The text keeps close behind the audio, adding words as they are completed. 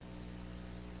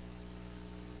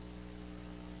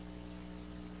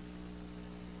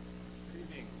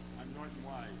Martin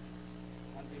Wise.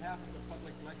 On behalf of the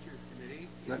Public Lectures Committee,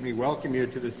 let me welcome you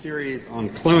to the series on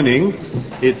cloning.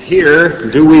 It's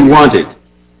here, do we want it?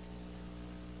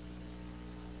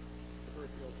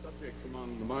 Controversial subject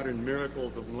among the modern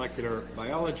miracles of molecular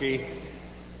biology.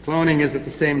 Cloning is at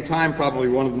the same time probably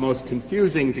one of the most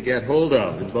confusing to get hold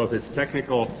of in both its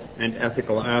technical and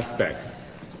ethical aspects.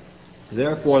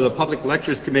 Therefore, the Public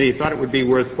Lectures Committee thought it would be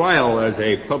worthwhile as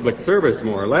a public service,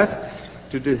 more or less,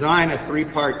 to design a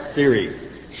three-part series.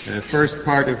 The first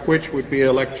part of which would be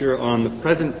a lecture on the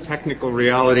present technical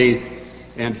realities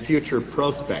and future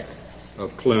prospects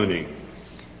of cloning.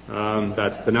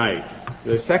 That's tonight.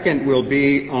 The second will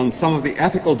be on some of the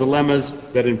ethical dilemmas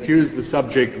that infuse the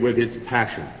subject with its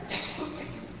passion.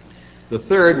 The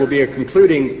third will be a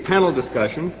concluding panel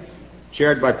discussion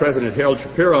chaired by President Harold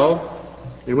Shapiro,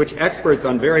 in which experts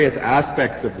on various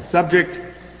aspects of the subject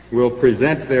will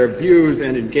present their views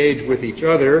and engage with each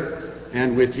other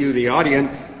and with you, the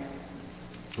audience,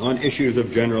 on issues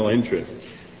of general interest.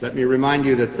 Let me remind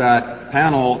you that that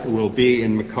panel will be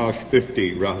in McCosh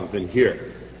 50 rather than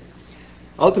here.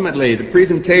 Ultimately, the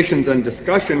presentations and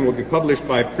discussion will be published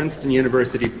by Princeton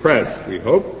University Press, we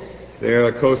hope. They are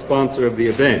a co-sponsor of the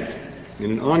event,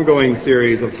 in an ongoing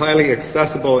series of highly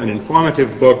accessible and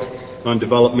informative books on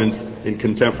developments in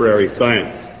contemporary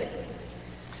science.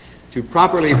 To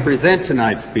properly present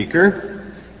tonight's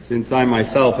speaker, since I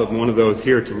myself am one of those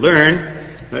here to learn,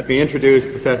 let me introduce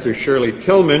Professor Shirley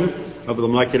Tilghman of the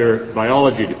Molecular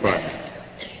Biology Department.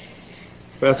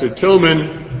 Professor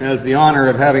Tilghman has the honor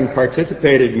of having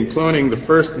participated in cloning the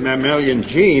first mammalian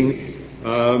gene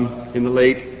in the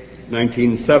late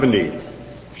 1970s.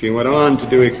 She went on to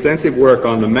do extensive work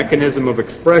on the mechanism of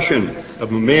expression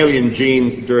of mammalian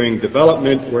genes during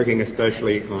development, working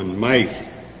especially on mice.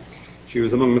 She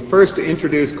was among the first to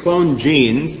introduce cloned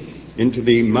genes into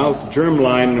the mouse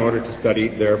germline in order to study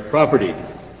their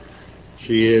properties.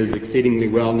 She is exceedingly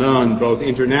well known both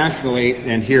internationally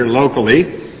and here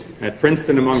locally. At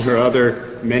Princeton, among her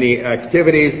other many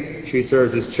activities, she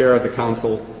serves as chair of the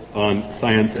Council on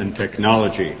Science and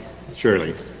Technology.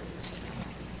 Shirley.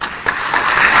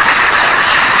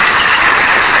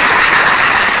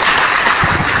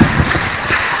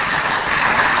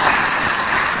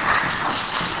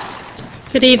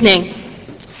 Good evening.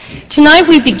 Tonight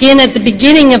we begin at the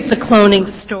beginning of the cloning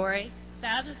story.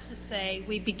 That is to say,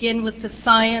 we begin with the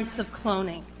science of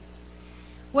cloning.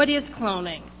 What is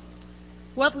cloning?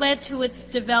 What led to its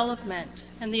development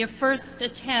and the first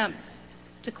attempts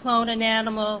to clone an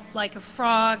animal like a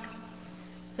frog,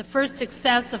 the first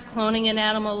success of cloning an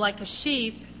animal like a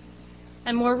sheep,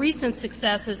 and more recent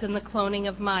successes in the cloning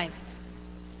of mice?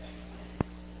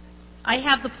 I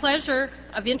have the pleasure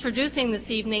of introducing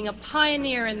this evening a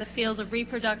pioneer in the field of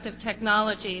reproductive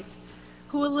technologies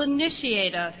who will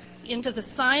initiate us into the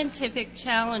scientific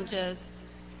challenges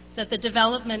that the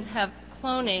development of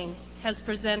cloning has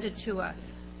presented to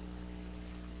us.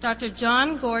 Dr.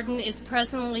 John Gordon is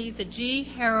presently the G.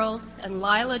 Harold and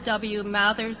Lila W.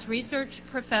 Mathers Research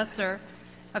Professor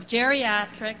of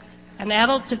Geriatrics and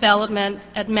Adult Development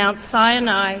at Mount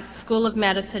Sinai School of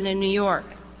Medicine in New York.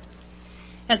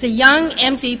 As a young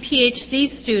MD PhD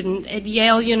student at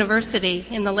Yale University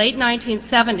in the late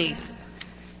 1970s,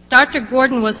 Dr.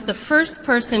 Gordon was the first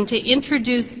person to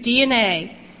introduce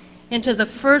DNA into the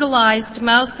fertilized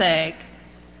mouse egg,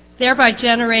 thereby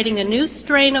generating a new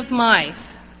strain of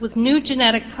mice with new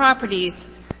genetic properties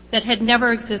that had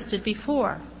never existed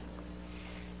before.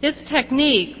 This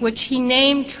technique, which he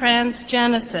named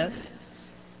transgenesis,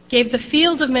 gave the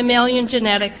field of mammalian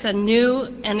genetics a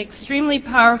new and extremely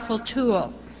powerful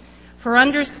tool for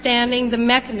understanding the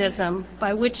mechanism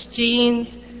by which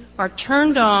genes are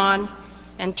turned on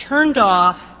and turned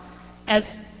off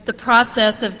as the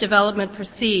process of development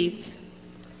proceeds,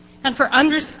 and for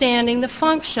understanding the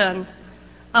function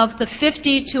of the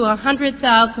 50 to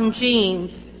 100,000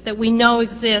 genes that we know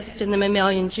exist in the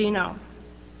mammalian genome.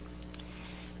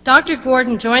 Dr.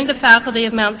 Gordon joined the faculty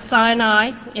of Mount Sinai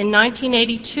in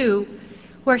 1982,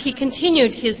 where he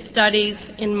continued his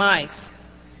studies in mice.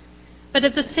 But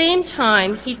at the same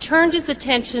time, he turned his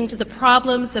attention to the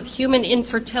problems of human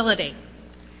infertility.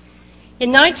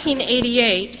 In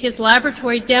 1988, his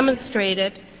laboratory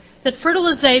demonstrated that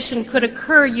fertilization could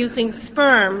occur using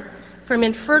sperm from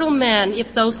infertile men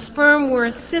if those sperm were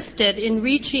assisted in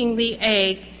reaching the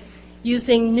egg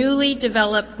using newly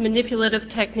developed manipulative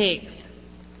techniques.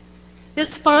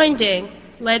 This finding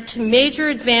led to major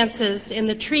advances in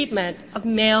the treatment of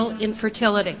male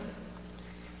infertility.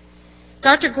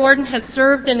 Dr. Gordon has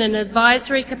served in an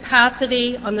advisory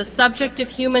capacity on the subject of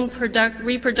human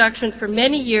reproduction for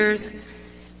many years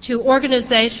to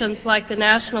organizations like the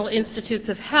National Institutes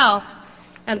of Health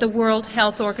and the World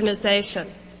Health Organization.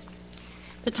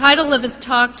 The title of his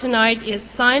talk tonight is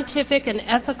Scientific and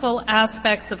Ethical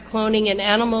Aspects of Cloning in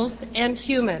Animals and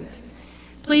Humans.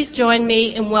 Please join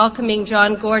me in welcoming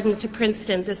John Gordon to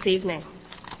Princeton this evening.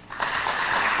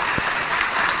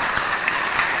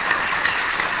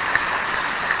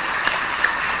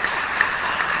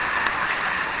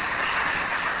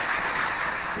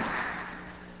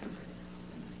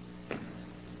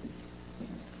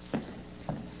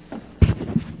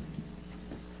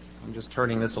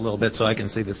 Turning this a little bit so I can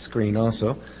see the screen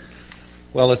also.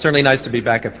 Well, it's certainly nice to be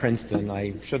back at Princeton.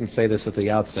 I shouldn't say this at the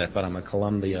outset, but I'm a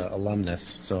Columbia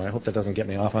alumnus, so I hope that doesn't get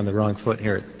me off on the wrong foot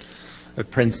here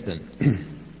at Princeton.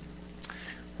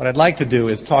 What I'd like to do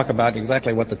is talk about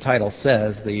exactly what the title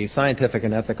says, the scientific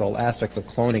and ethical aspects of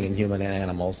cloning in human and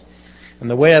animals. And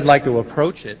the way I'd like to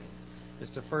approach it is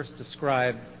to first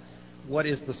describe what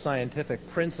is the scientific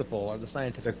principle or the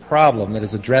scientific problem that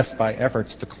is addressed by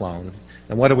efforts to clone,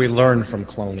 and what do we learn from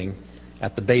cloning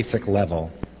at the basic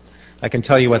level. I can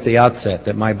tell you at the outset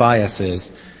that my bias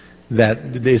is that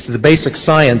it's the basic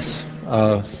science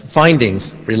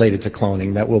findings related to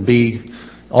cloning that will be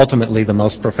ultimately the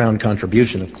most profound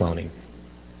contribution of cloning.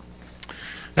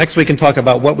 Next, we can talk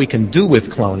about what we can do with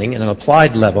cloning at an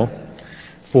applied level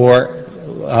for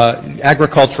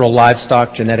agricultural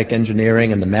livestock genetic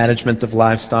engineering and the management of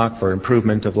livestock for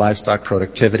improvement of livestock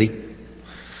productivity.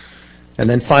 And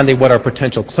then finally, what are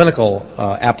potential clinical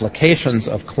applications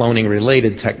of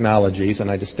cloning-related technologies,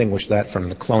 and I distinguish that from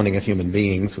the cloning of human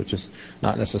beings, which is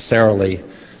not necessarily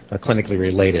clinically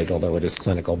related, although it is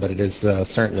clinical, but it is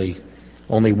certainly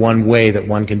only one way that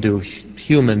one can do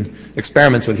human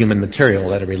experiments with human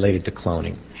material that are related to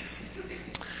cloning.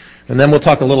 And then we'll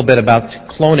talk a little bit about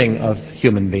cloning of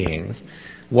human beings,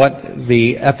 what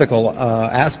the ethical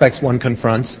aspects one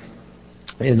confronts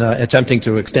in attempting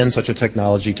to extend such a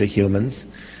technology to humans.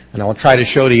 And I'll try to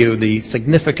show to you the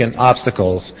significant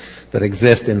obstacles that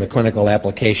exist in the clinical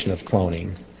application of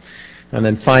cloning. And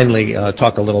then finally,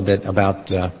 talk a little bit about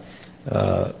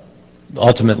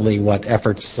ultimately what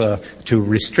efforts to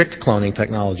restrict cloning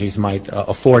technologies might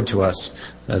afford to us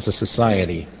as a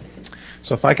society.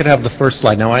 So if I could have the first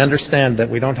slide. Now, I understand that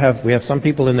we have some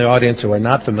people in the audience who are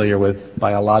not familiar with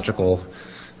biological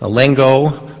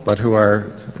lingo, but who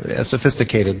are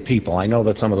sophisticated people. I know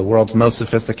that some of the world's most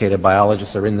sophisticated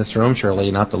biologists are in this room,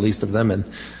 surely not the least of them, and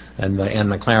Anne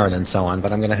McLaren and so on,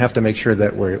 but I'm going to have to make sure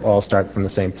that we all start from the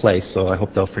same place, so I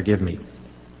hope they'll forgive me.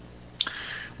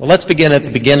 Well, let's begin at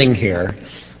the beginning here.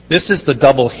 This is the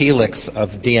double helix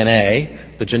of DNA,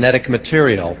 the genetic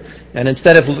material. And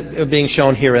instead of being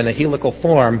shown here in a helical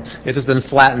form, it has been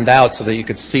flattened out so that you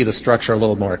could see the structure a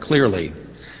little more clearly.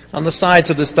 On the sides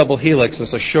of this double helix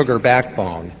is a sugar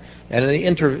backbone. And in the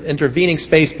intervening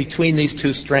space between these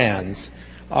two strands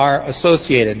are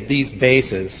associated these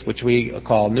bases, which we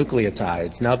call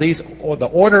nucleotides. Now, the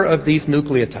order of these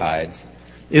nucleotides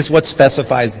is what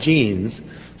specifies genes,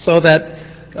 so that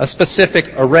a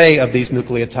specific array of these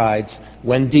nucleotides,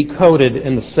 when decoded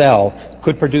in the cell,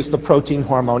 could produce the protein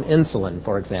hormone insulin,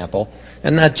 for example,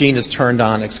 and that gene is turned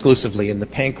on exclusively in the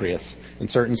pancreas, in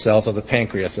certain cells of the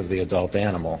pancreas of the adult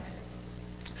animal.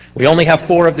 We only have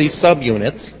 4 of these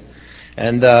subunits,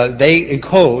 and they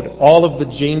encode all of the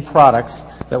gene products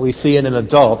that we see in an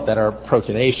adult that are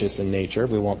proteinaceous in nature.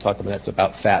 We won't talk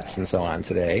about fats and so on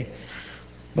today.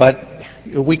 But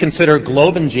we consider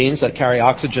globin genes that carry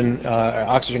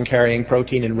oxygen-carrying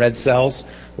protein in red cells.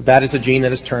 That is a gene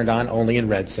that is turned on only in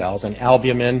red cells. And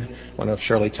albumin, one of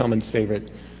Shirley Tillman's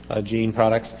favorite gene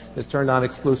products, is turned on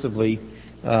exclusively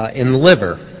in the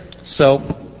liver. So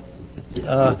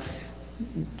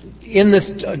in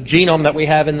this genome that we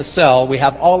have in the cell, we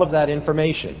have all of that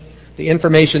information, the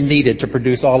information needed to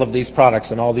produce all of these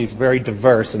products and all these very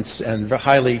diverse and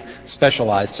highly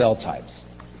specialized cell types.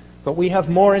 But we have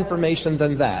more information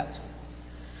than that.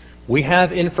 We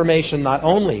have information not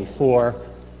only for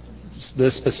the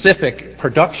specific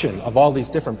production of all these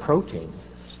different proteins,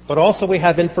 but also we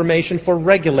have information for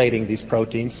regulating these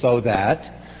proteins so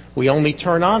that we only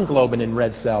turn on globin in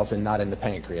red cells and not in the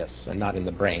pancreas and not in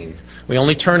the brain. We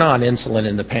only turn on insulin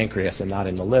in the pancreas and not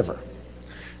in the liver.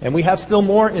 And we have still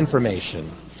more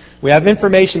information. We have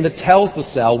information that tells the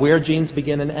cell where genes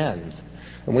begin and end.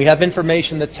 And we have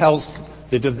information that tells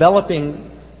the developing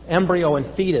embryo and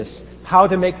fetus how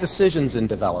to make decisions in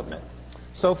development.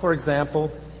 So, for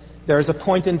example, there is a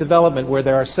point in development where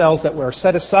there are cells that were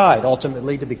set aside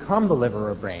ultimately to become the liver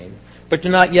or brain, but do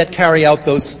not yet carry out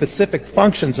those specific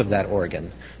functions of that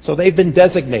organ. So they've been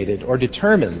designated or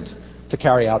determined to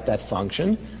carry out that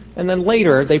function, and then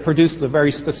later they produce the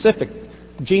very specific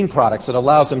gene products that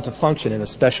allows them to function in a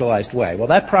specialized way. Well,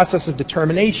 that process of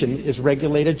determination is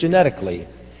regulated genetically.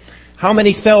 How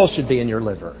many cells should be in your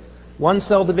liver? One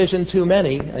cell division too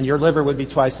many, and your liver would be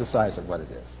twice the size of what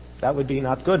it is. That would be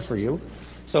not good for you.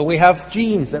 So we have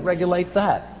genes that regulate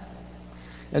that.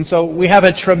 And so we have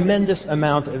a tremendous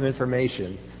amount of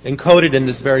information encoded in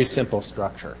this very simple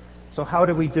structure. So how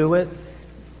do we do it?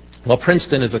 Well,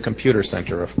 Princeton is a computer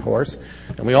center, of course,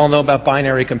 and we all know about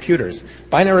binary computers.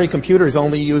 Binary computers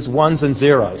only use ones and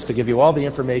zeros to give you all the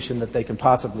information that they can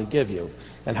possibly give you.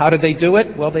 And how do they do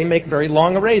it? Well, they make very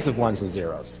long arrays of ones and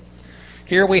zeros.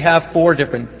 Here we have 4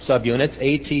 different subunits,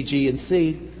 A, T, G, and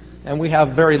C, and we have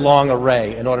a very long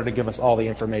array in order to give us all the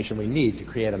information we need to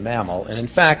create a mammal. And in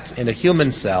fact, in a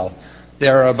human cell,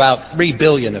 there are about 3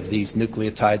 billion of these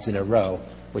nucleotides in a row,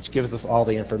 which gives us all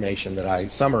the information that I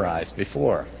summarized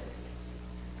before.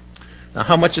 Now,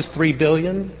 how much is 3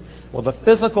 billion? Well, the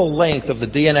physical length of the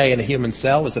DNA in a human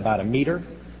cell is about 1 meter.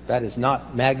 That is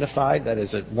not magnified. That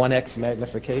is at 1x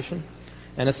magnification.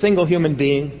 And a single human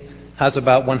being has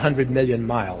about 100 million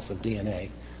miles of DNA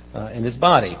in his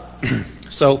body.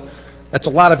 So that's a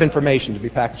lot of information to be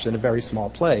packaged in a very small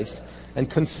place.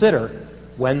 And consider,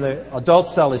 when the adult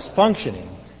cell is functioning,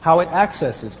 how it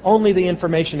accesses only the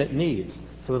information it needs.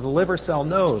 So the liver cell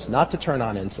knows not to turn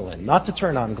on insulin, not to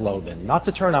turn on globin, not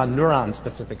to turn on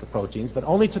neuron-specific proteins, but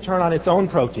only to turn on its own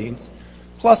proteins,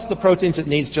 plus the proteins it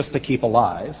needs just to keep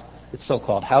alive, its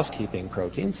so-called housekeeping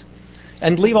proteins,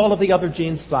 and leave all of the other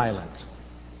genes silent.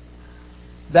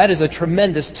 That is a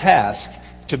tremendous task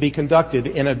to be conducted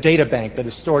in a data bank that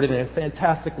is stored in a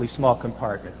fantastically small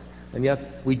compartment. And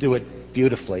yet we do it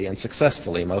beautifully and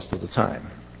successfully most of the time.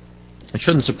 It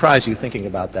shouldn't surprise you thinking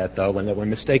about that, though, when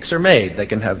mistakes are made, they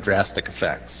can have drastic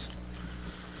effects.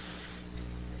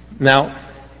 Now,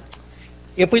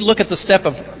 if we look at the step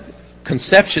of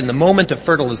conception, the moment of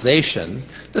fertilization,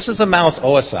 this is a mouse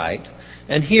oocyte,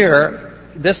 and here,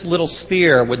 this little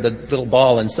sphere with the little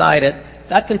ball inside it,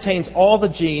 that contains all the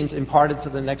genes imparted to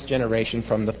the next generation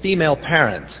from the female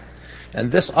parent.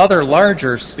 And this other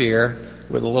larger sphere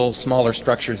with the little smaller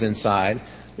structures inside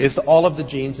is all of the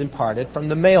genes imparted from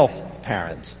the male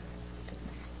parent.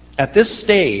 At this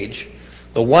stage,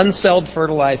 the one-celled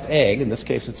fertilized egg, in this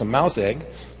case it's a mouse egg,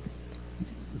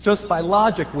 just by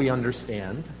logic we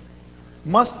understand,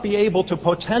 must be able to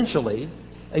potentially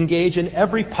engage in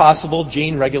every possible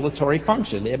gene regulatory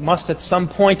function. It must at some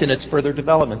point in its further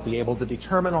development be able to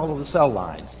determine all of the cell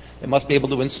lines. It must be able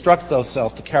to instruct those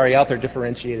cells to carry out their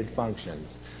differentiated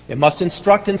functions. It must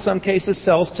instruct, in some cases,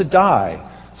 cells to die.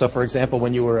 So, for example,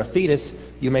 when you were a fetus,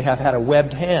 you may have had a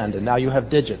webbed hand, and now you have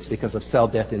digits because of cell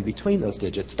death in between those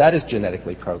digits. That is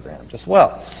genetically programmed as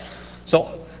well.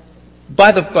 So,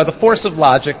 by the force of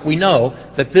logic, we know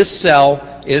that this cell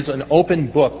is an open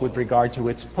book with regard to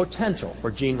its potential for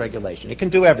gene regulation. It can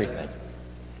do everything.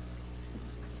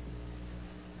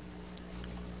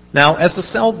 Now, as the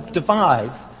cell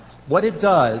divides, what it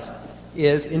does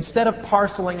is, instead of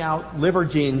parceling out liver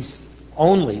genes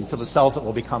only to the cells that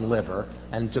will become liver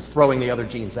and just throwing the other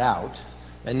genes out,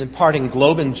 and imparting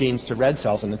globin genes to red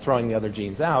cells and then throwing the other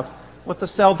genes out, what the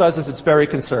cell does is it's very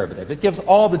conservative. It gives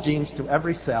all the genes to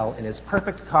every cell in as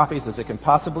perfect copies as it can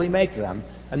possibly make them,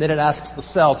 and then it asks the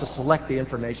cell to select the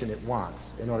information it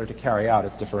wants in order to carry out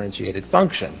its differentiated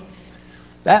function.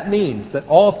 That means that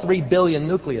all 3 billion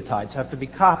nucleotides have to be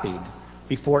copied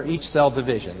before each cell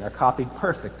division. They're copied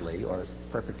perfectly, or as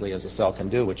perfectly as a cell can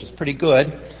do, which is pretty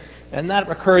good. And that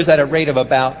occurs at a rate of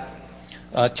about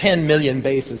 10 million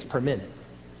bases per minute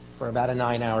for about a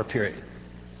 9-hour period.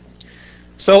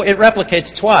 So it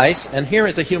replicates twice, and here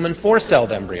is a human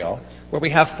 4-celled embryo where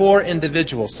we have 4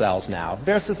 individual cells now.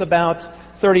 This is about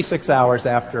 36 hours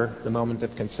after the moment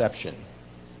of conception.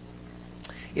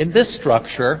 In this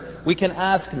structure, we can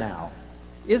ask now,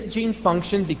 is gene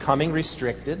function becoming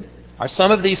restricted? Are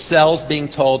some of these cells being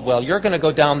told, well, you're going to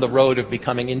go down the road of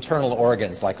becoming internal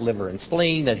organs like liver and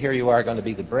spleen, and here you are going to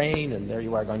be the brain, and there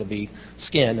you are going to be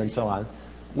skin, and so on?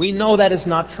 We know that is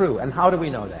not true. And how do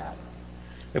we know that?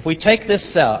 If we take this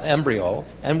cell, embryo,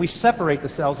 and we separate the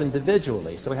cells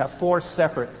individually, so we have 4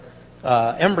 separate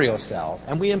embryo cells,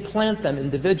 and we implant them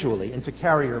individually into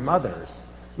carrier mothers,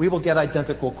 we will get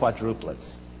identical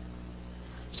quadruplets.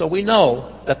 So we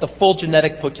know that the full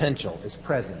genetic potential is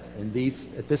present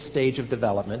at this stage of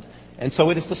development, and so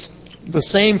it is the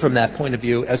same from that point of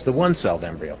view as the one-celled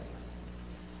embryo.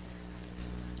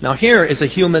 Now here is a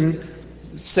human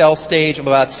cell stage of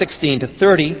about 16 to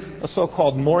 30, a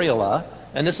so-called morula,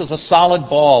 and this is a solid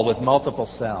ball with multiple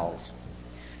cells.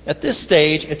 At this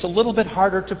stage, it's a little bit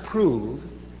harder to prove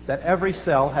that every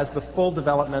cell has the full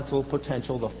developmental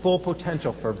potential, the full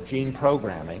potential for gene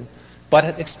programming,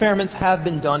 But experiments have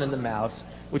been done in the mouse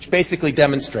which basically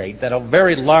demonstrate that a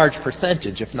very large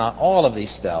percentage, if not all of these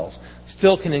cells,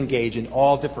 still can engage in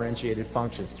all differentiated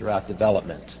functions throughout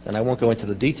development. And I won't go into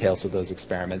the details of those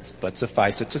experiments, but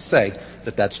suffice it to say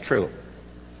that that's true.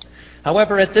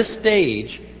 However, at this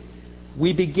stage,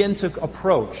 we begin to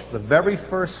approach the very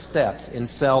first steps in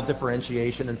cell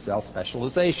differentiation and cell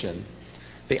specialization.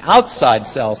 The outside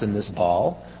cells in this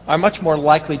ball are much more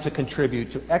likely to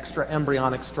contribute to extra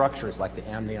embryonic structures like the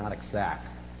amniotic sac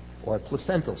or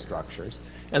placental structures,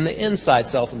 and the inside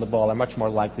cells in the ball are much more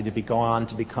likely to go on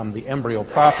to become the embryo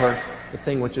proper, the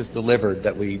thing which is delivered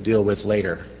that we deal with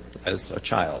later as a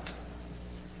child.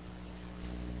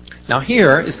 Now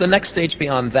here is the next stage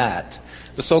beyond that,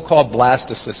 the so-called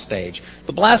blastocyst stage.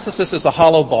 The blastocyst is a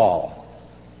hollow ball.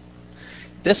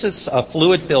 This is a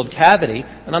fluid-filled cavity,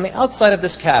 and on the outside of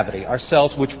this cavity are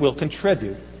cells which will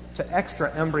contribute to extra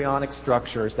embryonic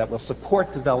structures that will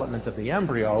support development of the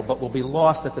embryo but will be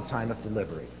lost at the time of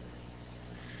delivery.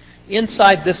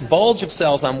 Inside this bulge of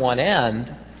cells on one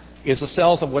end is the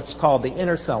cells of what's called the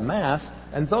inner cell mass,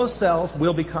 and those cells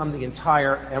will become the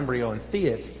entire embryo and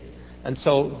fetus. And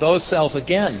so those cells,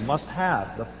 again, must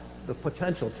have the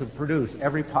potential to produce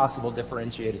every possible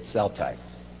differentiated cell type.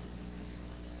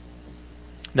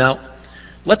 Now,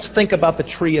 let's think about the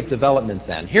tree of development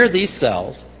then. Here these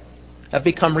cells have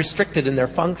become restricted in their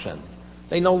function.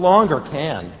 They no longer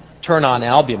can turn on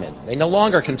albumin. They no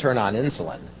longer can turn on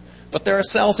insulin. But there are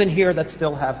cells in here that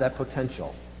still have that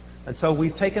potential. And so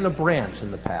we've taken a branch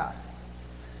in the path.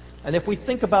 And if we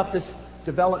think about this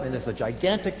development as a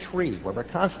gigantic tree where we're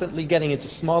constantly getting into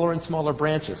smaller and smaller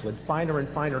branches with finer and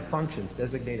finer functions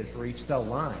designated for each cell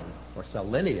line or cell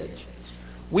lineage,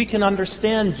 we can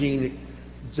understand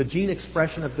the gene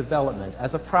expression of development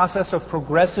as a process of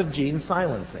progressive gene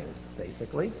silencing,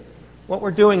 basically. What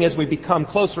we're doing as we become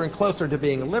closer and closer to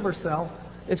being a liver cell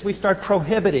is we start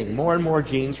prohibiting more and more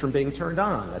genes from being turned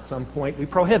on. At some point, we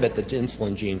prohibit the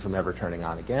insulin gene from ever turning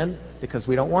on again because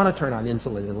we don't want to turn on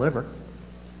insulin in the liver.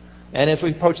 And as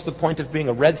we approach the point of being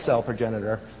a red cell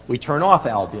progenitor, we turn off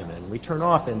albumin, we turn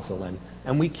off insulin,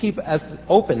 and we keep as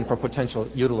open for potential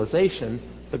utilization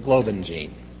the globin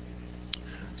gene.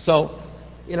 So,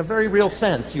 in a very real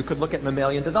sense, you could look at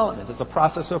mammalian development as a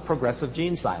process of progressive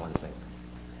gene silencing.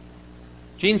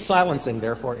 Gene silencing,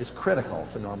 therefore, is critical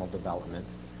to normal development,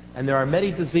 and there are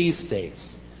many disease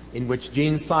states in which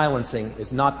gene silencing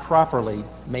is not properly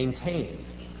maintained,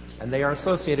 and they are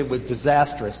associated with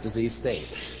disastrous disease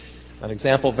states. An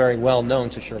example very well known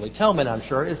to Shirley Tillman, I'm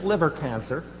sure, is liver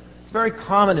cancer. It's very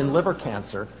common in liver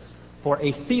cancer for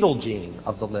a fetal gene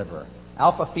of the liver,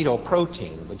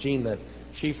 alpha-fetoprotein, the gene that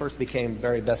she first became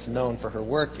very best known for her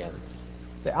work in.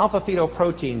 The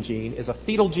alpha-fetoprotein gene is a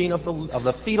fetal gene of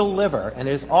the fetal liver and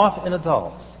is off in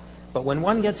adults. But when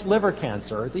one gets liver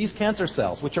cancer, these cancer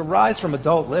cells, which arise from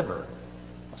adult liver,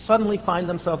 suddenly find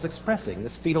themselves expressing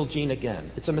this fetal gene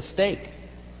again. It's a mistake.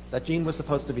 That gene was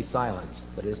supposed to be silent,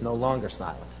 but it is no longer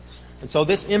silent. And so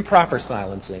this improper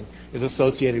silencing is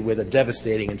associated with a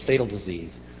devastating and fatal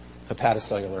disease,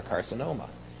 hepatocellular carcinoma.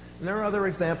 And there are other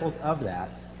examples of that.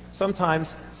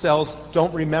 Sometimes cells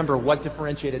don't remember what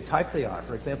differentiated type they are.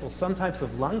 For example, some types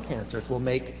of lung cancers will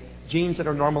make genes that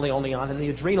are normally only on in the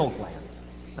adrenal gland.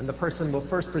 And the person will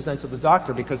first present to the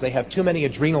doctor because they have too many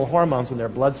adrenal hormones in their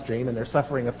bloodstream and they're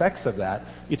suffering effects of that.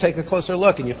 You take a closer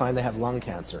look and you find they have lung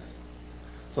cancer.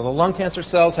 So the lung cancer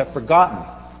cells have forgotten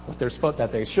that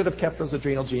they should have kept those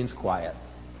adrenal genes quiet.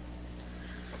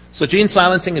 So gene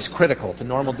silencing is critical to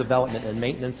normal development and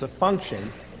maintenance of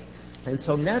function. And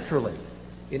so naturally,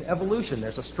 in evolution,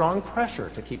 there's a strong pressure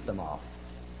to keep them off.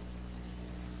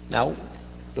 Now,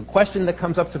 the question that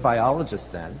comes up to biologists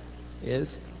then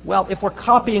is, well, if we're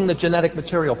copying the genetic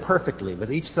material perfectly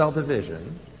with each cell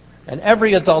division, and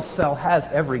every adult cell has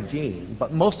every gene,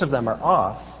 but most of them are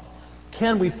off,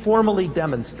 can we formally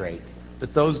demonstrate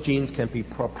that those genes can be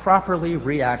properly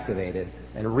reactivated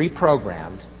and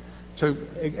reprogrammed to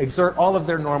exert all of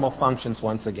their normal functions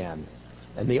once again?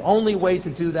 And the only way to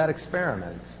do that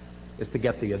experiment is to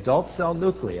get the adult cell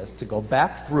nucleus to go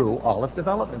back through all of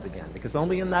development again, because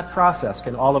only in that process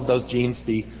can all of those genes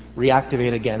be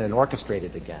reactivated again and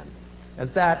orchestrated again.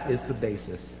 And that is the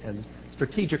basis and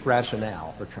strategic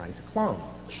rationale for trying to clone.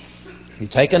 You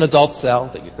take an adult cell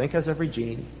that you think has every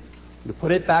gene, you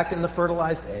put it back in the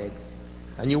fertilized egg,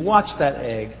 and you watch that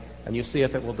egg, and you see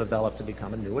if it will develop to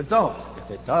become a new adult. If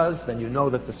it does, then you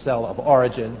know that the cell of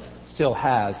origin still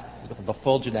has the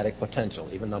full genetic potential,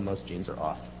 even though most genes are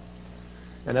off.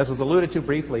 And as was alluded to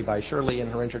briefly by Shirley in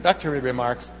her introductory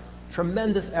remarks,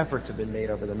 tremendous efforts have been made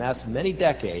over the last many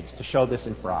decades to show this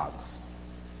in frogs.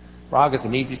 Frog is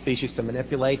an easy species to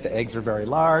manipulate. The eggs are very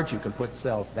large. You can put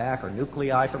cells back, or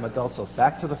nuclei from adult cells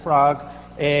back to the frog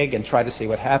egg and try to see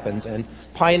what happens. And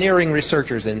pioneering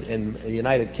researchers in the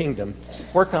United Kingdom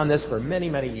worked on this for many,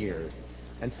 many years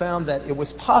and found that it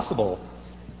was possible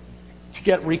to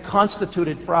get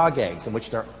reconstituted frog eggs in which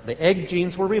the egg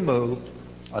genes were removed,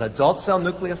 an adult cell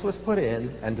nucleus was put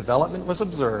in, and development was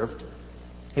observed.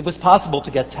 It was possible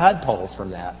to get tadpoles from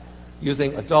that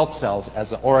using adult cells as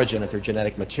the origin of their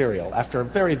genetic material after a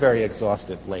very, very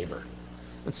exhaustive labor.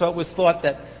 And so it was thought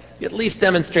that it at least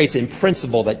demonstrates in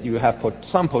principle that you have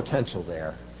some potential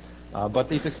there. But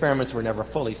these experiments were never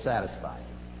fully satisfied.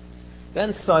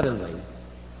 Then suddenly,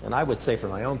 and I would say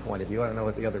from my own point of view, I don't know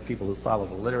what the other people who follow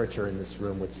the literature in this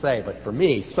room would say, but for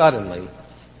me, suddenly,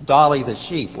 Dolly the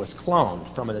sheep was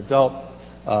cloned from an adult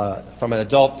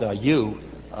ewe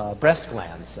breast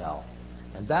gland cell.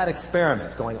 And that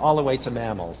experiment, going all the way to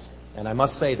mammals, and I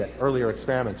must say that earlier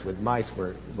experiments with mice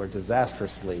were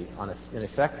disastrously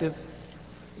ineffective,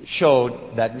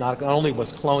 showed that not only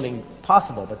was cloning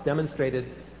possible, but demonstrated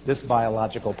this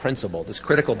biological principle, this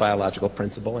critical biological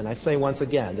principle. And I say once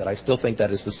again that I still think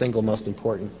that is the single most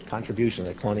important contribution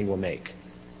that cloning will make.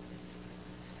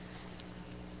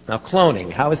 Now,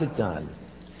 cloning, how is it done?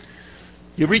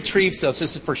 You retrieve cells.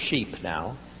 This is for sheep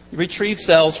now. You retrieve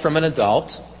cells from an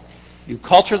adult. You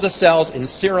culture the cells in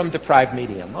serum-deprived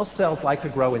medium. Most cells like to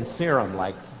grow in serum,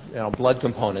 like blood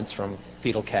components from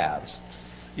fetal calves.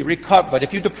 But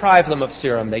if you deprive them of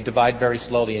serum, they divide very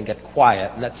slowly and get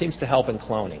quiet, and that seems to help in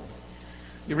cloning.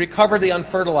 You recover the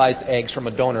unfertilized eggs from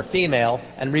a donor female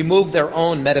and remove their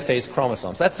own metaphase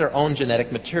chromosomes. That's their own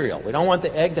genetic material. We don't want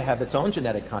the egg to have its own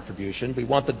genetic contribution. We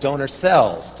want the donor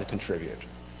cells to contribute.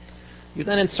 You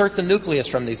then insert the nucleus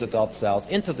from these adult cells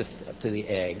into the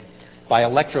egg by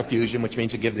electrofusion, which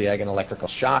means you give the egg an electrical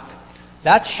shock.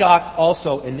 That shock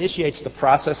also initiates the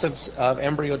process of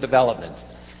embryo development.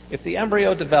 If the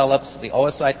embryo develops, the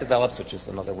oocyte develops, which is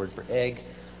another word for egg,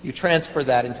 you transfer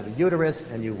that into the uterus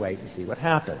and you wait and see what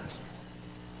happens.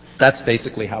 That's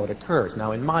basically how it occurs.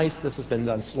 Now, in mice, this has been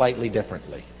done slightly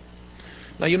differently.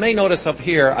 Now, you may notice up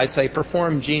here, I say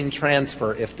perform gene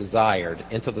transfer if desired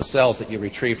into the cells that you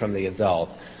retrieve from the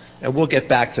adult. And we'll get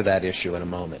back to that issue in a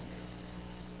moment.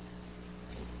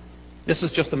 This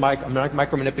is just a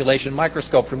micromanipulation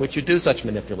microscope from which you do such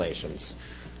manipulations.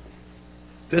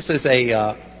 This is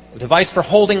a device for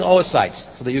holding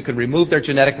oocytes so that you can remove their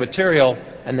genetic material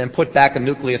and then put back a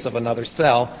nucleus of another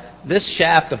cell. This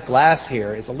shaft of glass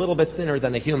here is a little bit thinner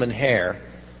than a human hair.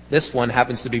 This one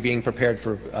happens to be being prepared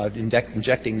for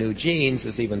injecting new genes,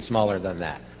 is even smaller than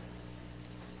that.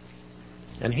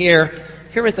 And here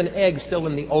is an egg still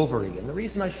in the ovary. And the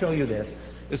reason I show you this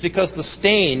is because the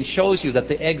stain shows you that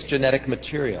the egg's genetic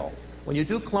material. When you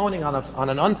do cloning on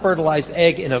an unfertilized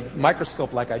egg in a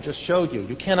microscope like I just showed you,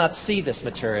 you cannot see this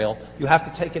material. You have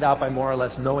to take it out by more or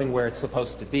less knowing where it's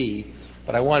supposed to be.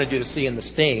 But I wanted you to see in the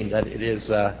stain that it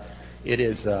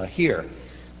is here.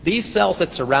 These cells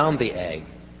that surround the egg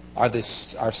are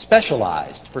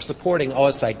specialized for supporting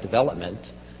oocyte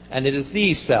development, and it is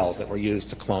these cells that were used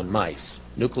to clone mice,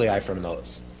 nuclei from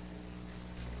those.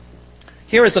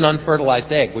 Here is an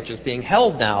unfertilized egg, which is being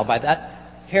held now by that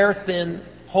hair-thin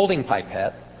holding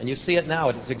pipette, and you see it now.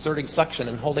 It is exerting suction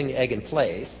and holding the egg in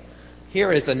place.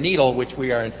 Here is a needle, which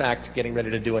we are, in fact, getting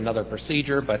ready to do another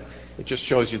procedure, but it just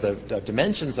shows you the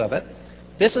dimensions of it.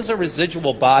 This is a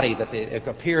residual body that it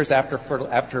appears after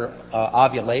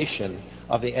ovulation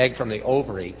of the egg from the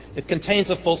ovary. It contains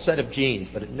a full set of genes,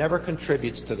 but it never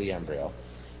contributes to the embryo.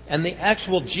 And the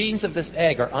actual genes of this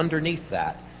egg are underneath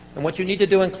that. And what you need to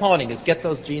do in cloning is get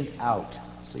those genes out.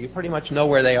 So you pretty much know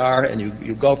where they are, and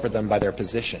you go for them by their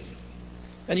position.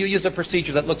 And you use a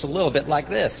procedure that looks a little bit like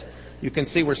this. You can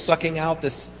see we're sucking out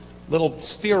this little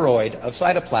spheroid of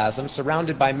cytoplasm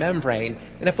surrounded by membrane,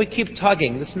 and if we keep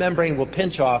tugging, this membrane will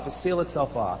pinch off, seal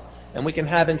itself off, and we can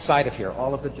have inside of here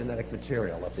all of the genetic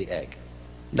material of the egg.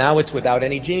 Now it's without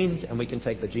any genes, and we can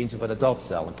take the genes of an adult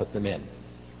cell and put them in.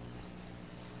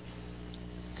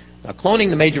 Now, cloning,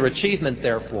 the major achievement,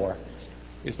 therefore,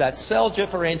 is that cell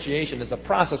differentiation is a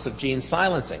process of gene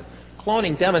silencing.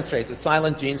 Cloning demonstrates that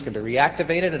silent genes can be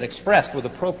reactivated and expressed with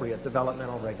appropriate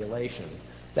developmental regulation.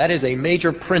 That is a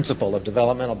major principle of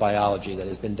developmental biology that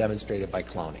has been demonstrated by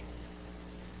cloning.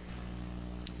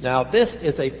 Now, this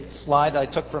is a slide that I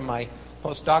took from my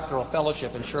postdoctoral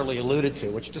fellowship and Shirley alluded to,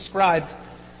 which describes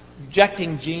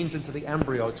injecting genes into the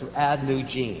embryo to add new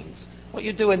genes. What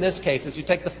you do in this case is you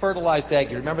take the fertilized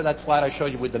egg. You remember that slide I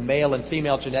showed you with the male and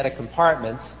female genetic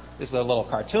compartments? This is a little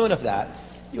cartoon of that.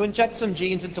 You inject some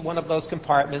genes into one of those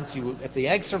compartments. If the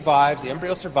egg survives, the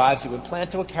embryo survives, you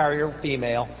implant to a carrier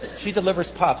female. She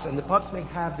delivers pups, and the pups may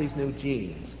have these new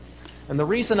genes. And the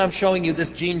reason I'm showing you this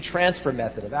gene transfer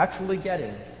method of actually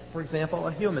getting, for example,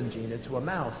 a human gene into a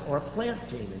mouse or a plant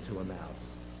gene into a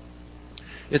mouse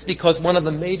is because one of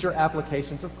the major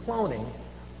applications of cloning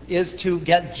is to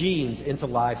get genes into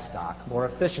livestock more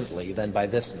efficiently than by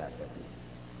this method.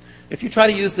 If you try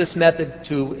to use this method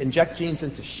to inject genes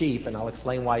into sheep, and I'll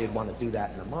explain why you'd want to do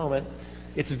that in a moment,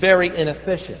 it's very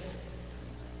inefficient.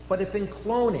 But if in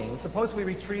cloning, suppose we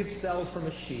retrieved cells from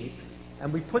a sheep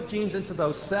and we put genes into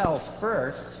those cells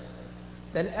first,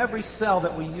 then every cell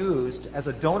that we used as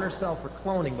a donor cell for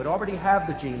cloning would already have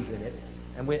the genes in it,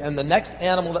 and the next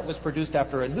animal that was produced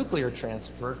after a nuclear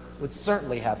transfer would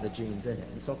certainly have the genes in it.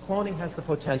 And so cloning has the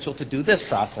potential to do this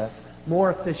process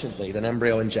more efficiently than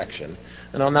embryo injection.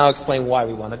 And I'll now explain why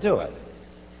we want to do it.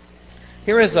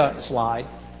 Here is a slide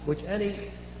which any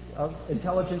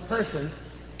intelligent person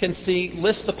can see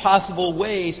lists the possible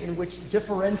ways in which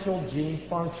differential gene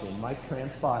function might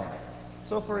transpire.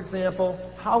 So, for example,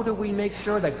 how do we make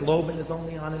sure that globin is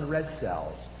only on in red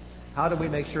cells? How do we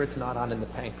make sure it's not on in the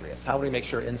pancreas? How do we make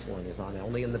sure insulin is on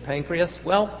only in the pancreas?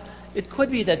 Well, it could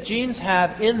be that genes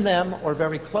have in them or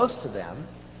very close to them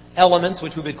elements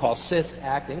which we would call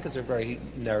cis-acting because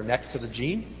they're next to the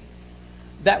gene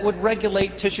that would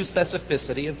regulate tissue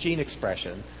specificity of gene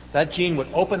expression. That gene would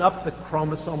open up the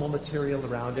chromosomal material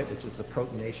around it, which is the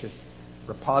proteinaceous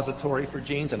repository for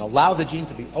genes, and allow the gene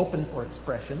to be open for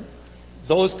expression.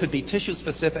 Those could be tissue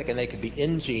specific and they could be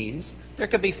in genes. There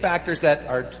could be factors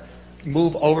that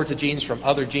move over to genes from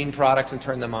other gene products and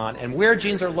turn them on. And where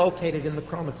genes are located in the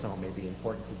chromosome may be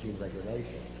important to gene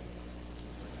regulation.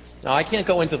 Now, I can't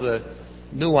go into the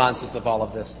nuances of all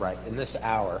of this right in this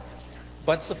hour,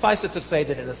 but suffice it to say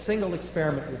that in a single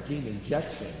experiment with gene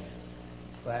injection,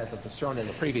 as was shown in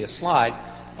the previous slide,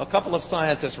 a couple of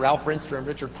scientists, Ralph Brinster and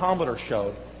Richard Palmer,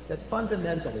 showed that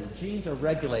fundamentally genes are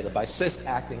regulated by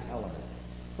cis-acting elements.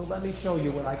 So let me show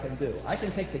you what I can do. I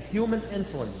can take the human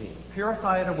insulin gene,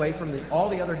 purify it away from all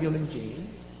the other human genes,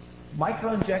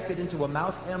 microinject it into a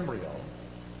mouse embryo,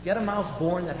 get a mouse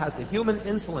born that has the human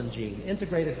insulin gene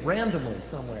integrated randomly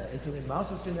somewhere into the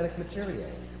mouse's genetic material.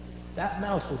 That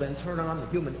mouse will then turn on the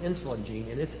human insulin gene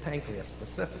in its pancreas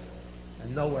specifically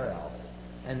and nowhere else.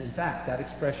 And in fact, that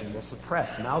expression will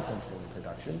suppress mouse insulin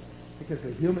production because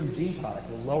the human gene product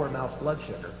will lower mouse blood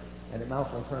sugar and the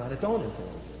mouse will turn on its own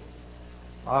insulin gene.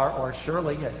 Or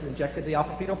Shirley had injected the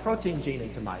alpha-fetoprotein gene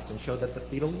into mice and showed that the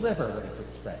fetal liver would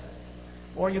express it.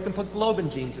 Or you can put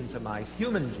globin genes into mice,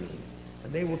 human genes,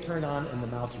 and they will turn on in the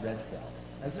mouse red cell,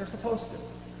 as they're supposed to.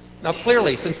 Now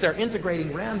clearly, since they're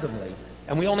integrating randomly,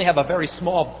 and we only have a very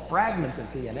small fragment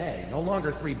of DNA, no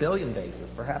longer 3 billion bases,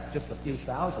 perhaps just a few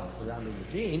thousand surrounding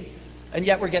the gene, and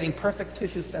yet we're getting perfect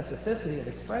tissue specificity and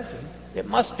expression, it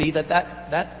must be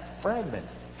that fragment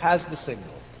has the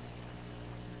signals.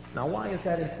 Now, why is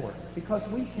that important? Because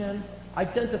we can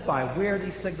identify where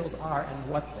these signals are and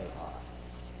what they are.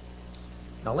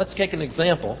 Now, let's take an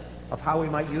example of how we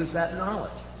might use that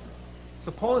knowledge.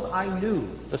 Suppose I knew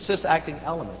the cis-acting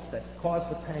elements that cause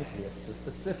the pancreas to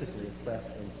specifically express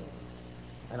insulin.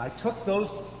 And I took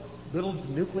those little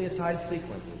nucleotide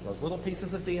sequences, those little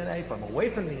pieces of DNA from away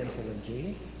from the insulin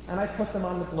gene, and I put them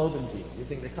on the globin gene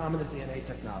using recombinant DNA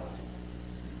technology.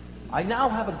 I now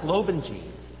have a globin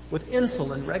gene with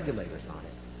insulin regulators on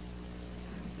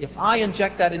it. If I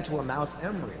inject that into a mouse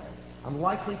embryo, I'm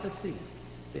likely to see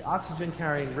the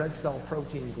oxygen-carrying red cell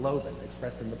protein globin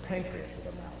expressed in the pancreas of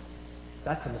a mouse.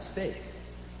 That's a mistake.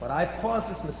 But I've caused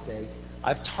this mistake.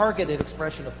 I've targeted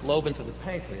expression of globin to the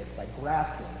pancreas by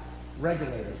grafting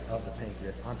regulators of the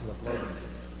pancreas onto a globin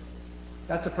gene.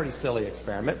 That's a pretty silly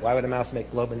experiment. Why would a mouse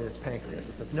make globin in its pancreas?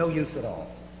 It's of no use at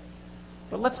all.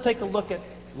 But let's take a look at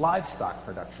livestock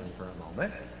production for a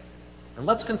moment. And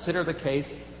let's consider the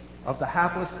case of the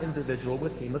hapless individual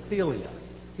with hemophilia.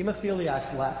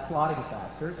 Hemophiliacs lack clotting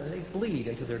factors, and they bleed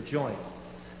into their joints.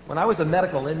 When I was a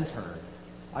medical intern,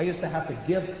 I used to have to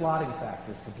give clotting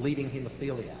factors to bleeding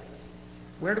hemophiliacs.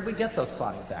 Where did we get those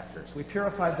clotting factors? We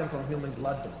purified them from human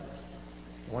blood donors.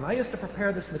 When I used to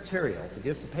prepare this material to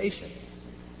give to patients,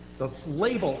 the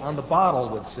label on the bottle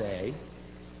would say,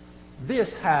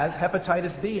 "This has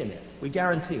hepatitis B in it. We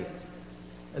guarantee it."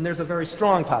 And there's a very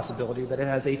strong possibility that it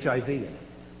has HIV in it.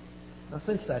 Now,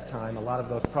 since that time, a lot of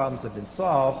those problems have been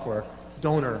solved for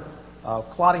donor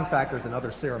clotting factors and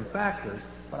other serum factors,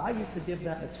 but I used to give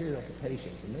that material to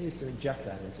patients, and they used to inject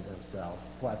that into themselves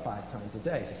 5 times a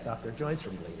day to stop their joints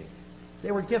from bleeding.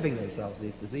 They were giving themselves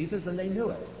these diseases, and they knew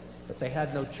it, but they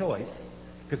had no choice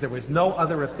because there was no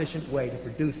other efficient way to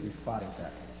produce these clotting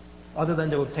factors other than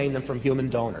to obtain them from human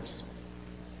donors.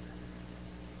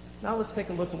 Now let's take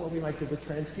a look at what we might do with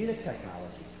transgenic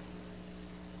technology.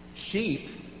 Sheep,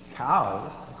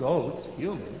 cows, goats,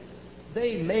 humans,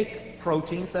 they make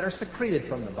proteins that are secreted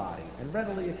from the body and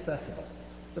readily accessible.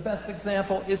 The best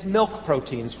example is milk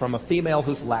proteins from a female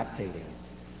who's lactating.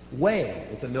 Whey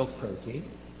is a milk protein,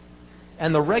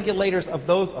 and the regulators of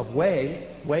whey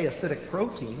acidic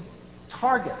protein,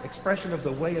 target expression of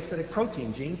the whey acidic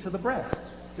protein gene to the breast,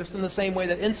 just in the same way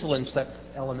that insulin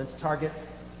elements target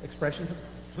expression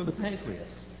to the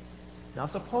pancreas. Now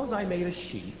suppose I made a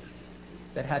sheep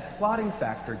that had clotting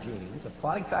factor genes, of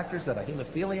clotting factors that a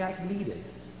hemophiliac needed,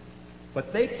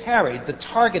 but they carried the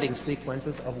targeting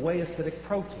sequences of whey acidic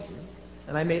protein,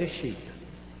 and I made a sheep,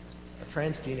 a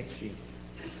transgenic sheep.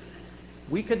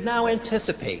 We could now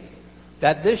anticipate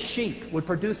that this sheep would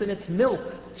produce in its milk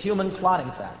human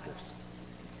clotting factors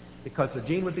because the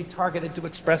gene would be targeted to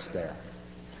express there.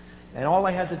 And all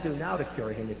I had to do now to cure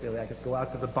a hemophiliac is go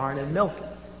out to the barn and milk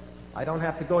it. I don't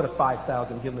have to go to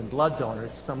 5,000 human blood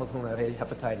donors, some of whom have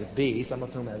hepatitis B, some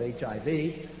of whom have HIV,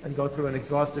 and go through an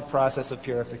exhaustive process of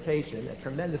purification at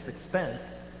tremendous expense,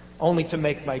 only to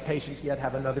make my patient yet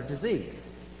have another disease.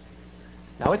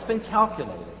 Now, it's been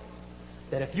calculated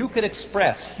that if you could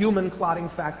express human clotting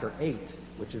factor 8,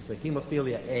 which is the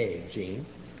hemophilia A gene,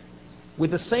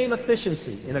 with the same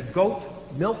efficiency in a goat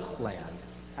milk gland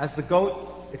as the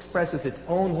goat expresses its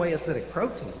own whey acidic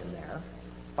protein in there,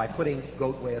 by putting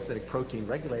goat whey acidic protein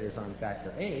regulators on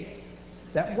factor 8,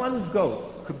 that one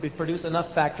goat could produce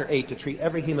enough factor 8 to treat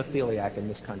every hemophiliac in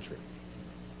this country.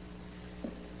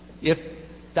 If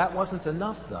that wasn't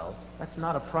enough, though, that's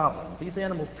not a problem. These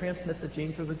animals transmit the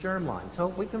gene through the germline, so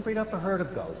we can breed up a herd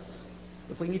of goats.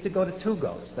 If we need to go to 2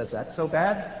 goats, is that so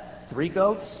bad? 3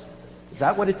 goats? Is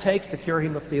that what it takes to cure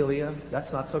hemophilia?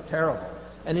 That's not so terrible.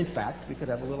 And in fact, we could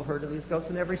have a little herd of these goats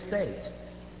in every state.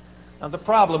 Now, the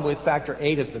problem with factor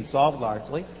 8 has been solved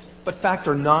largely, but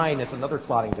factor 9 is another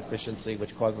clotting deficiency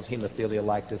which causes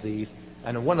hemophilia-like disease.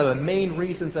 And one of the main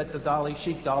reasons that the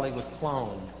sheep dolly was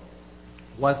cloned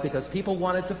was because people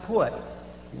wanted to put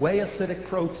whey acidic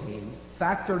protein,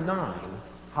 factor 9,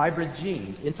 hybrid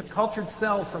genes into cultured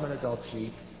cells from an adult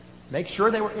sheep, make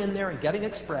sure they were in there and getting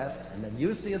expressed, and then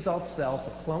use the adult cell to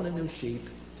clone a new sheep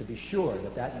to be sure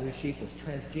that that new sheep was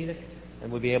transgenic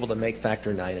and would be able to make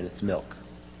factor 9 in its milk.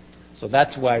 So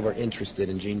that's why we're interested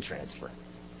in gene transfer.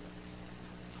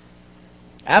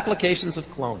 Applications of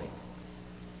cloning.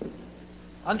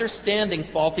 Understanding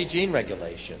faulty gene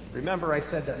regulation. Remember I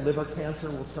said that liver cancer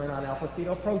will turn on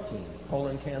alpha-fetoprotein.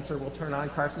 Colon cancer will turn on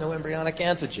carcinoembryonic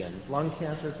antigen. Lung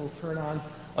cancers will turn on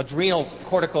adrenal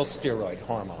corticosteroid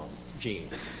hormones,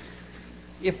 genes.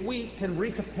 If we can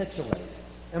recapitulate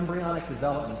embryonic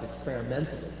development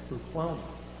experimentally through cloning,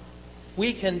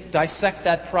 we can dissect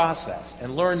that process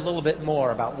and learn a little bit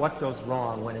more about what goes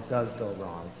wrong when it does go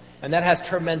wrong. And that has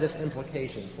tremendous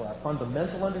implications for our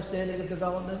fundamental understanding of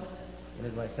development. And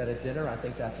as I said at dinner, I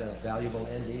think that's a valuable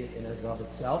ND in and of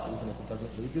itself, even if it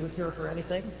doesn't lead to a cure for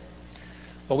anything.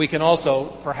 But we can also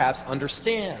perhaps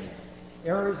understand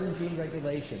errors in gene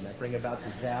regulation that bring about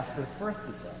disastrous birth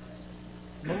defects,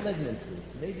 malignancy,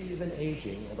 maybe even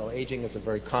aging, although aging is a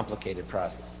very complicated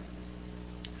process.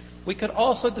 We could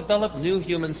also develop new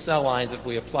human cell lines if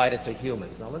we applied it to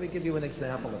humans. Now, let me give you an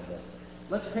example of this.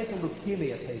 Let's take a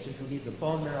leukemia patient who needs a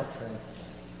bone marrow transplant.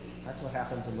 That's what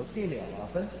happens in leukemia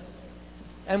often.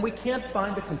 And we can't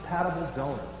find a compatible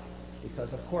donor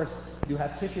because, of course, you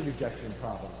have tissue rejection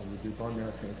problems when you do bone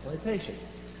marrow transplantation.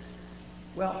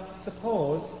 Well,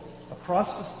 suppose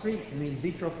across the street in the in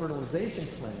vitro fertilization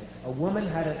clinic, a woman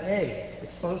had an egg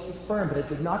exposed to sperm, but it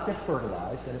did not get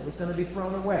fertilized, and it was going to be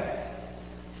thrown away.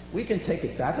 We can take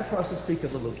it back across the street to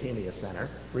the leukemia center,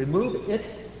 remove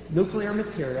its nuclear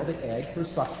material, the egg, through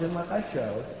suction like I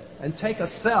showed, and take a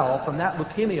cell from that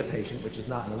leukemia patient, which is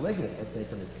not malignant, let's say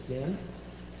from his skin,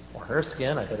 or her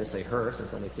skin, I better say her,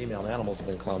 since only female animals have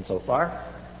been cloned so far,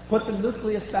 put the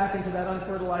nucleus back into that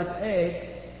unfertilized egg,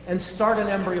 and start an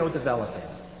embryo developing.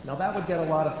 Now that would get a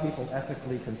lot of people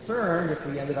ethically concerned if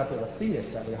we ended up with a fetus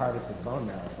that we harvested bone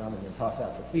marrow from and then tossed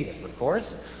out the fetus, of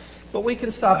course. But we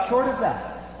can stop short of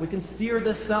that. We can steer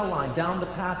this cell line down the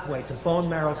pathway to bone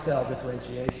marrow cell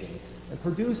differentiation and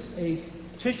produce a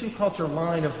tissue culture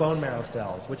line of bone marrow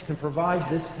cells which can provide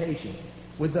this patient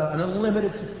with an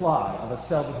unlimited supply of a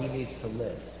cell that he needs to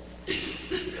live.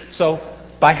 So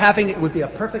by having it would be a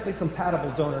perfectly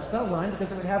compatible donor cell line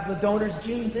because it would have the donor's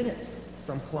genes in it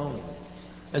from cloning.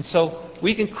 And so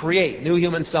we can create new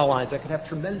human cell lines that could have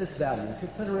tremendous value.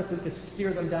 Consider if we could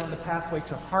steer them down the pathway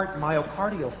to heart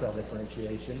myocardial cell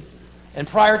differentiation And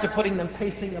prior to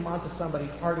pasting them onto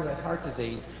somebody's heart who had heart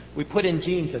disease, we put in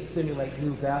genes that stimulate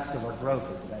new vascular growth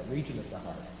into that region of the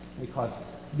heart. We cause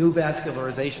new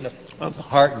vascularization of the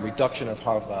heart and reduction of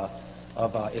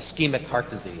ischemic heart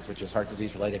disease, which is heart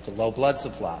disease related to low blood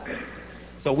supply.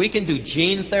 So we can do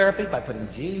gene therapy by putting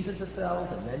genes into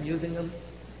cells and then using them.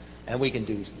 And we can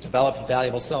develop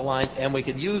valuable cell lines, and we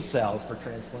can use cells for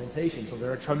transplantation. So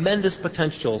there are tremendous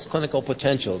potentials, clinical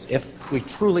potentials, if we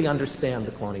truly understand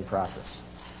the cloning process.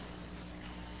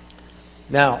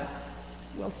 Now,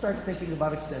 we'll start thinking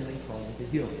about extending cloning to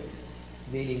humans,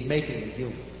 meaning making a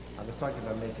human. I was talking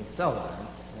about making cell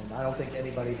lines, and I don't think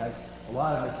anybody has a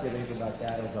lot of misgivings about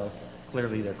that, although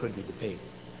clearly there could be debate.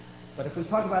 But if we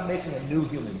talk about making a new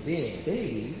human being,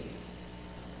 baby,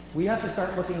 we have to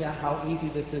start looking at how easy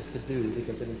this is to do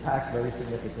because it impacts very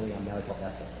significantly on medical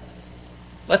ethics.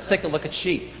 Let's take a look at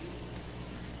sheep.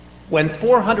 When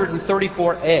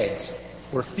 434 eggs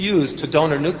were fused to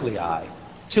donor nuclei,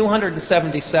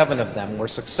 277 of them were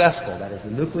successful. That is,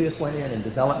 the nucleus went in and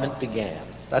development began.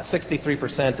 That's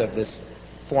 63% of this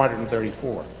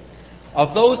 434.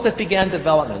 Of those that began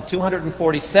development,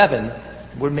 247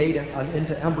 were made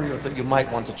into embryos that you might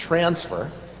want to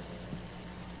transfer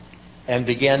and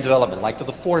began development, like to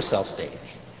the 4-cell stage.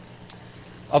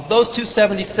 Of those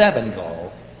 277,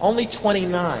 though, only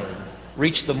 29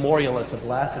 reached the morula to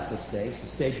blastocyst stage, the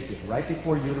stage which is right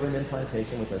before uterine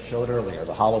implantation, which I showed earlier,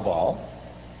 the hollow ball.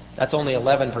 That's only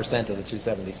 11% of the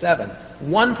 277.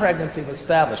 One pregnancy was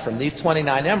established from these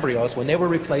 29 embryos when they were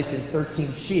replaced in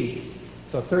 13 sheep.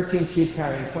 So 13 sheep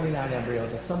carrying 29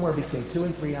 embryos, that's somewhere between 2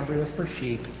 and 3 embryos per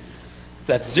sheep.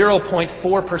 That's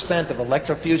 0.4% of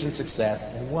electrofusion success,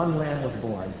 and one lamb was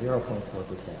born, 0.4%.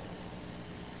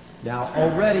 Now,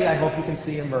 already I hope you can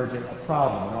see emerging a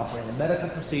problem in offering a medical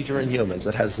procedure in humans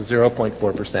that has a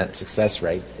 0.4% success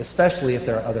rate, especially if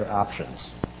there are other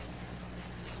options.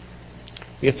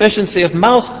 The efficiency of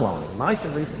mouse cloning. Mice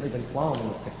have recently been cloned in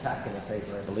a spectacular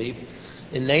paper, I believe,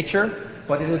 in Nature,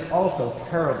 but it is also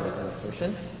terribly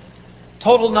inefficient.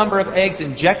 Total number of eggs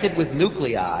injected with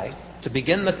nuclei to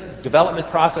begin the development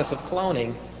process of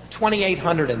cloning,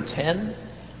 2,810.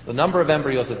 The number of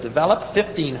embryos that developed,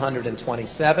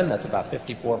 1,527. That's about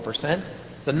 54%.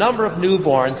 The number of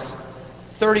newborns,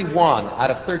 31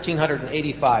 out of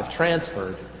 1,385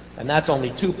 transferred, and that's only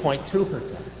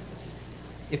 2.2%.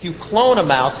 If you clone a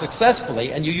mouse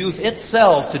successfully and you use its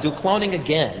cells to do cloning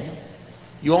again,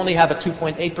 you only have a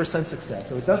 2.8% success.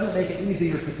 So it doesn't make it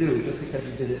easier to do just because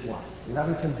you did it once. You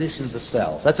haven't conditioned the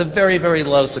cells. That's a very, very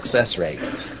low success rate.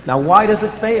 Now, why does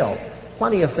it fail?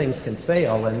 Plenty of things can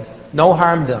fail and no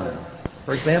harm done.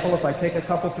 For example, if I take a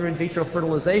couple through in vitro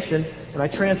fertilization and I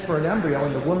transfer an embryo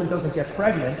and the woman doesn't get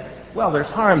pregnant, well, there's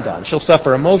harm done. She'll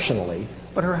suffer emotionally,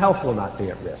 but her health will not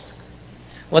be at risk.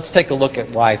 Let's take a look at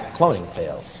why cloning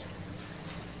fails.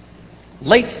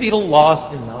 Late fetal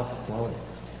loss in mouse cloning.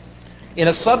 In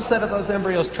a subset of those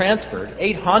embryos transferred,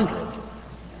 800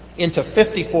 into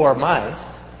 54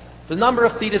 mice, the number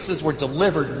of fetuses were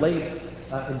delivered late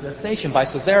in gestation by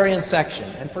cesarean section.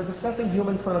 And for discussing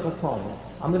human clinical cloning,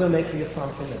 I'm going to make the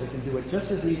assumption that we can do it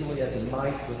just as easily as in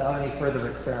mice without any further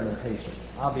experimentation.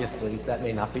 Obviously, that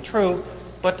may not be true,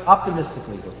 but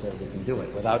optimistically we'll say we can do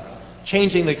it without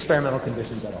changing the experimental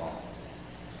conditions at all.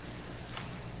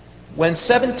 When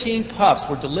 17 pups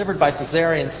were delivered by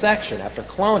cesarean section after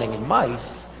cloning in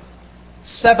mice,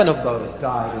 7 of those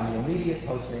died in the immediate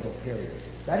postnatal period.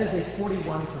 That is a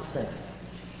 41%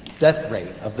 death rate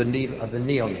of the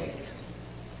neonate.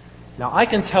 Now, I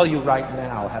can tell you right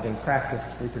now, having practiced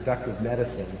reproductive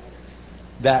medicine,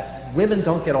 that women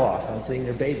don't get off on seeing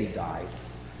their baby die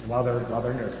while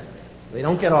they're nursing. They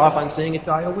don't get off on seeing it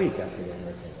die a week after they're nursing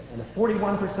it. And if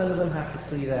 41% of them have to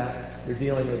see that, they're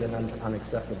dealing with an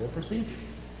unacceptable procedure.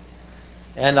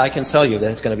 And I can tell you that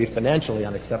it's going to be financially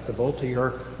unacceptable to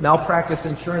your malpractice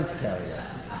insurance carrier.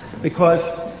 Because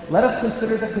let us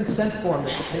consider the consent form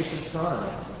that the patient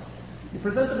signs. You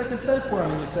present them a consent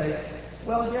form and you say,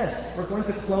 well, yes, we're going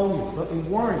to clone you, but we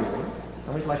warn you,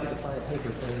 and we'd like you to sign a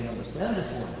paper saying you understand this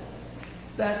one,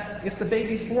 that if the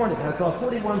baby's born, it has a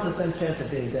 41% chance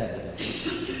of being dead.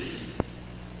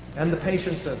 And the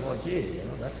patient says, well, gee,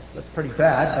 that's pretty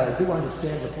bad, but I do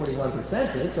understand what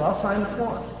 41% is, so I'll sign the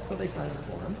form. So they sign the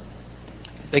form.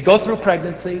 They go through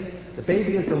pregnancy, the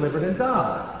baby is delivered and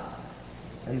dies.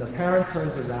 And the parent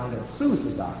turns around and sues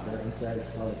the doctor and says,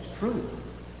 well, it's true.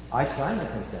 I signed the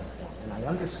consent form, and I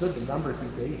understood the numbers you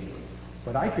gave me,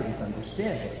 but I didn't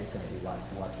understand what it was going to be like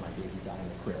to watch my baby die in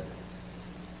the crib.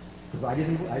 Because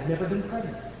I'd never been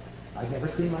pregnant. I'd never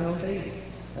seen my own baby.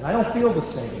 And I don't feel the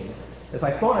same as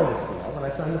I thought I would feel when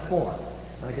I signed the form.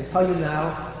 And I can tell you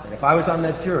now that if I was on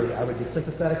that jury, I would be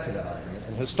sympathetic to that argument.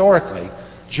 And historically,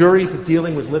 juries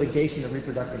dealing with litigation of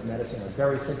reproductive medicine are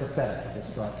very sympathetic to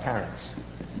distraught parents.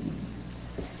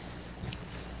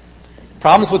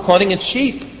 Problems with cloning in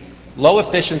sheep. Low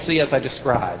efficiency, as I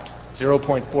described,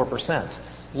 0.4%.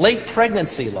 Late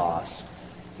pregnancy loss.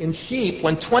 In sheep,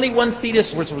 when 21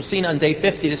 fetuses were seen on day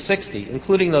 50 to 60,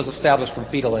 including those established from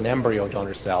fetal and embryo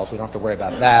donor cells, we don't have to worry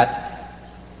about that,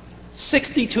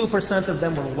 62% of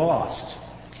them were lost.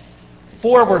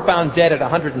 4 were found dead at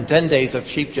 110 days of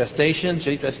sheep gestation.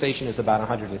 Sheep gestation is about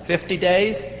 150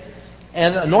 days.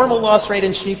 And a normal loss rate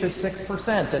in sheep is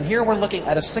 6%. And here we're looking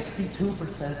at a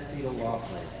 62% fetal loss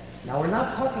rate. Now, we're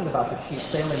not talking about the sheep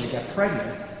failing to get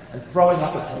pregnant and throwing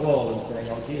up its wool and saying,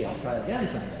 oh, gee, I'll try again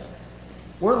someday.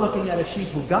 We're looking at a sheep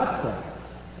who got pregnant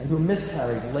and who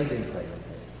miscarried late in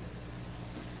pregnancy.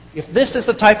 If this is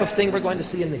the type of thing we're going to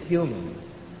see in the human,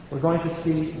 we're going to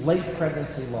see late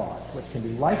pregnancy loss, which can be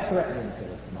life-threatening to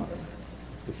the mother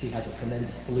if she has a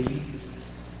tremendous bleed,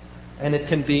 and it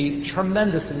can be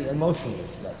tremendously emotionally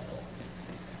stressful.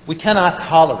 We cannot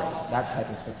tolerate that type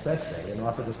of success rate and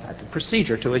offer this type of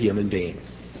procedure to a human being.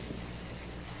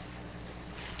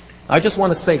 I just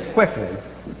want to say quickly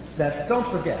that don't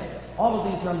forget, all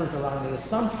of these numbers are on the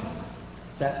assumption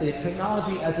that the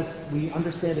technology as we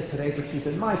understand it today for sheep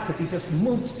and mice could be just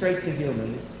moved straight to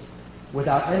humans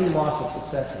without any loss of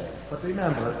success rate. But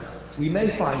remember, we may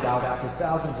find out after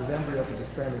thousands of embryos of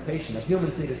experimentation that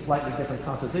humans need a slightly different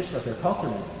composition of their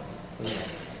culture medium.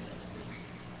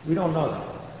 We don't know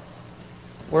that.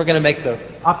 We're going to make the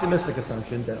optimistic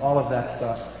assumption that all of that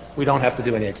stuff, we don't have to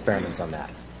do any experiments on that.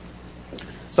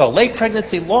 So late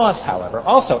pregnancy loss, however,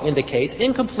 also indicates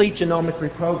incomplete genomic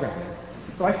reprogramming.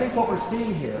 So I think what we're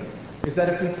seeing here is that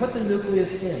if we put the nucleus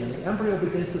in and the embryo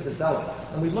begins to develop,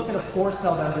 and we look at a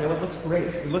 4-celled embryo, it looks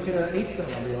great. We look at an 8-celled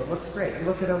embryo, it looks great. We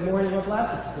look at a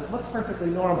moruloblastocyst, it looks perfectly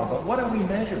normal. But what are we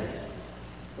measuring?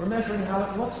 We're measuring how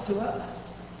it looks to us.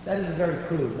 That is a very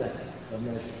crude method of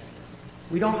measuring.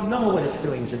 We don't know what it's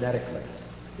doing genetically.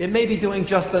 It may be doing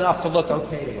just enough to look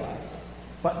okay to us,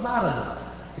 but not enough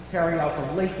to carry out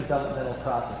the late developmental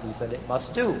processes that it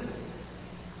must do.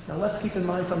 Now let's keep in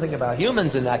mind something about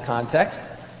humans in that context.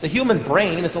 The human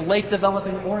brain is a late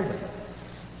developing organ.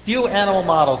 Few animal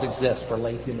models exist for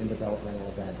late human developmental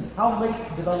events. How late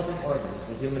developing organ is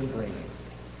the human brain?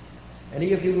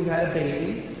 Any of you who had a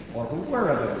baby or who were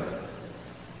a baby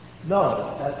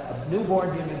know that a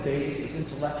newborn human baby is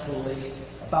intellectually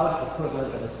about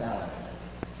equivalent of a salad.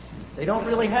 They don't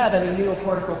really have any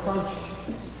neocortical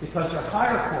function because their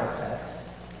higher cortex,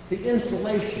 the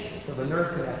insulation for the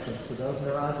nerve connections to those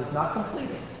neurons is not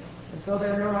completed. And so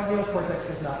their neocortex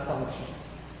does not function.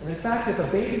 And in fact, if a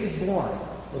baby is born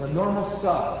with a normal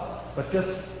skull, but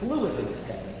just fluid in its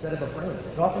head instead of a brain,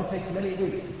 it often takes many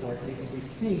weeks before it can even be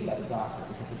seen by the doctor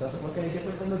because it doesn't look any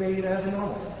different from the baby that has a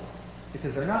normal head,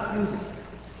 because they're not using it.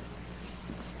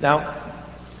 Now,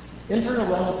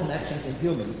 interneuronal connections in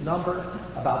humans number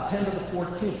about 10 to the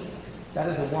 14. That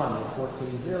is a 1 with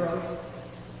 14 zeros.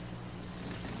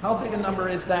 How big a number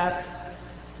is that?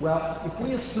 Well, if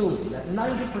we assume that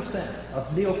 90% of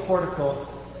neocortical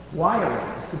wiring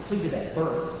is completed at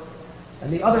birth,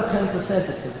 and the other 10%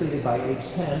 is completed by age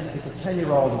 10, because a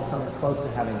 10-year-old is coming close to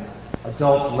having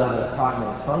adult-level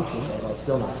cognitive function, although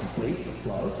still not complete, but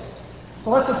close. So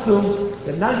let's assume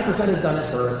that 90% is done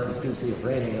at birth, we do see a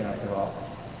brain there after all,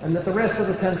 and that the rest of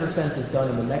the 10% is done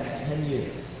in the next 10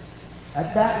 years.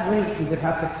 At that rate, we would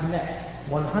have to connect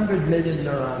 100 million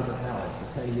neurons an hour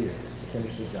for 10 years to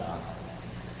finish the job.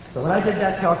 So when I did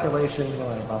that calculation,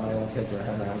 well, about my own kids, or I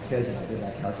had my own kids, and I did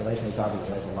that calculation, it's obvious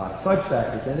there's a lot of fudge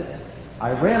factors in it.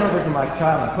 I ran over to my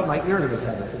child and put my ear to his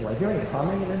head. I said, do I hear any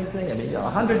humming or anything? I mean,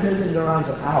 100 million neurons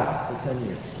an hour for 10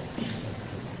 years.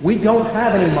 We don't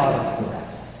have any models for that.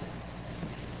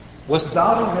 Was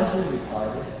Dolly mentally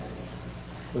retarded?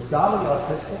 Was Dolly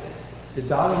autistic? Did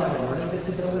Dolly have a learning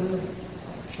disability?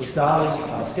 Was Dolly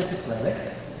schizophrenic?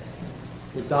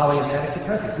 Was Dolly a manic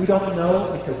depressive? We don't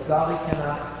know because Dolly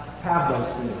cannot have those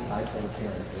phenotypes or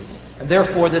appearances. And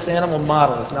therefore, this animal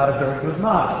model is not a very good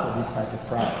model for these types of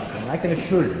problems. And I can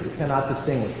assure you, you cannot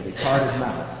distinguish a retarded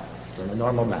mouse from a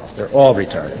normal mouse. They're all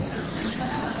retarded.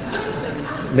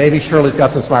 Maybe Shirley's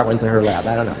got some smart ones in her lab.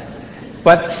 I don't know.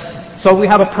 But so we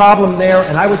have a problem there,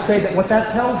 and I would say that what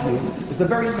that tells you is the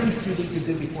very least you need to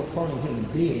do before cloning human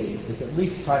beings is at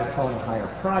least try to clone a higher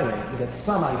primate to get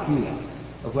some idea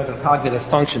of whether cognitive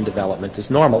function development is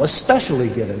normal, especially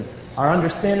given our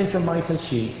understanding from mice and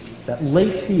sheep that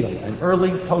late fetal and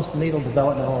early postnatal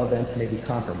developmental events may be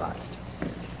compromised.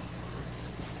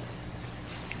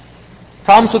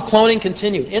 Problems with cloning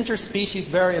continue. Interspecies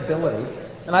variability.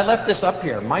 And I left this up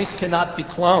here. Mice cannot be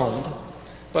cloned.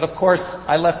 But of course,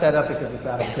 I left that up because it's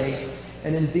out of date.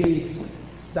 And indeed,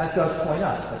 that does point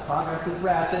out that progress is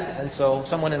rapid. And so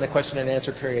someone in the question and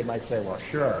answer period might say, well,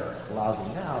 sure, it's lousy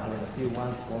now, but in a few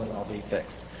months, it'll all be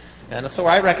fixed. And so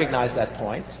I recognize that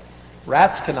point.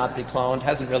 Rats cannot be cloned.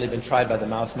 Hasn't really been tried by the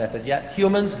mouse method yet.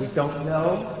 Humans, we don't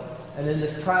know. And in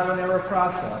this trial and error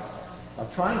process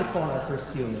of trying to clone our first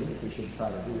human, if we should try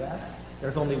to do that,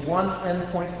 there's only one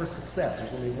endpoint for success.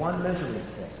 There's only one measuring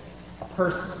stick, a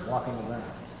person walking around.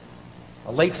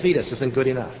 A late fetus isn't good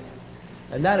enough.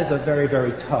 And that is a very,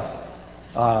 very tough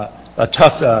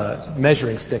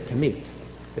measuring stick to meet.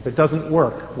 If it doesn't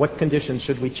work, what conditions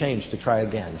should we change to try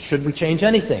again? Should we change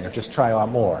anything or just try out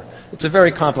more? It's a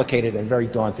very complicated and very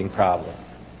daunting problem.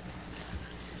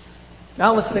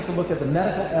 Now let's take a look at the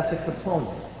medical ethics of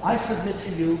cloning. I submit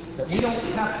to you that we don't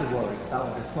have to worry about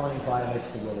whether cloning violates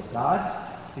the will of God,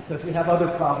 because we have other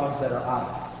problems that are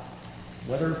obvious.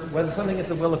 Whether something is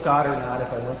the will of God or not,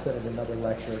 as I once said in another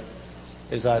lecture,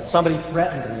 is somebody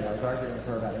threatened me. I was arguing with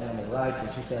her about animal rights,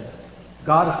 and she said,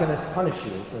 God is going to punish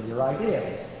you for your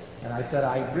ideas. And I said,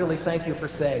 I really thank you for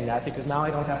saying that, because now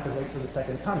I don't have to wait for the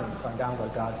second coming to find out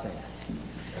what God thinks.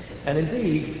 And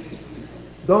indeed,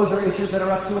 those are issues that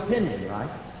are up to opinion, right?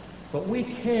 But we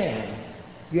can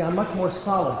be on much more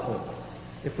solid footing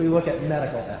if we look at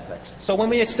medical ethics. So when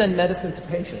we extend medicine to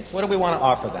patients, what do we want to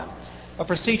offer them? A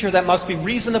procedure that must be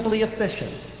reasonably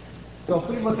efficient. So if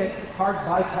we look at heart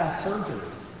bypass surgery,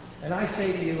 and I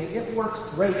say to you, it works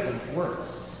great when it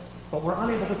works, but we're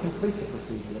unable to complete the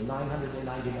procedure in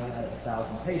 999 out of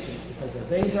 1,000 patients because their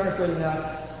veins aren't good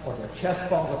enough, or their chest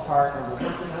falls apart when we're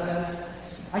working on them.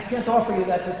 I can't offer you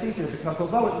that procedure because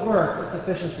although it works, its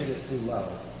efficiency is too low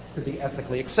to be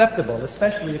ethically acceptable,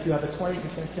 especially if you have a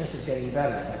 20% chance of getting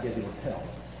better if I give you a pill.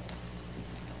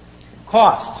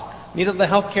 Cost. Neither the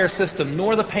healthcare system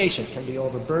nor the patient can be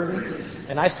overburdened,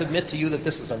 and I submit to you that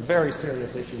this is a very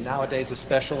serious issue nowadays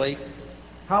especially.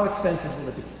 How expensive will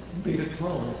it be to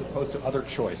clone as opposed to other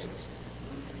choices?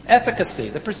 Efficacy.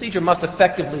 The procedure must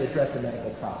effectively address a medical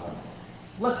problem.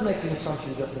 Let's make the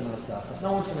assumption just amongst us that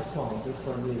no one's going to clone just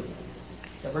for a reason.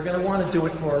 That we're going to want to do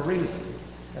it for a reason.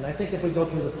 And I think if we go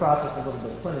through the process a little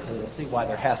bit clinically, we'll see why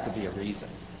there has to be a reason.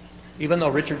 Even though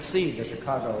Richard Seed, the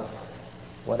Chicago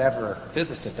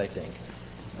physicist, I think,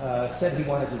 said he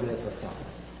wanted to do it for fun.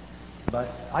 But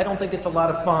I don't think it's a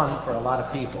lot of fun for a lot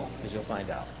of people, as you'll find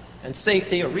out. And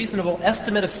safety, a reasonable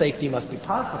estimate of safety must be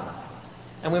possible.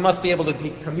 And we must be able to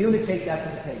communicate that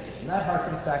to the patient. And that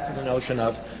harkens back to the notion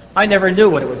of, I never knew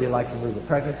what it would be like to lose a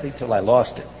pregnancy till I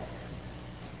lost it.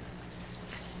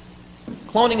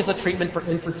 Cloning is a treatment for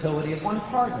infertility of one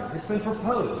partner. It's been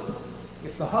proposed.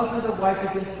 If the husband or wife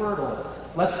is infertile,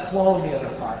 let's clone the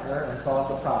other partner and solve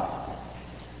the problem.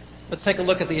 Let's take a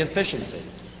look at the efficiency.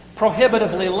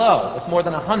 Prohibitively low, if more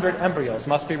than 100 embryos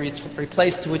must be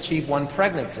replaced to achieve one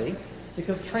pregnancy,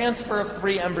 because transfer of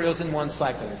 3 embryos in one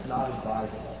cycle is not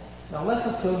advisable. Now let's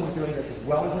assume we're doing this as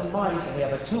well as in mice, and we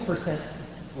have a 2%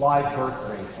 live birth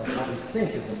rate of what we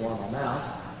think is the normal amount.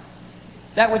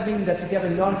 That would mean that to get a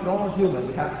normal human,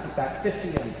 we have to put back 50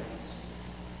 embryos.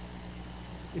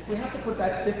 If we have to put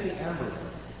back 50 embryos,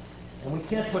 and we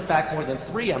can't put back more than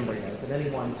 3 embryos at any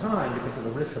one time because of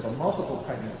the risk of a multiple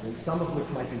pregnancy, some of which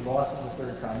might be lost in the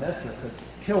third trimester, could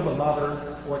kill the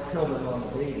mother or kill the normal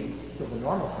baby, kill the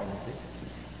normal pregnancy.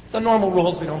 The normal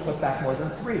rule is we don't put back more than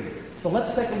 3. So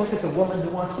let's take a look at the woman who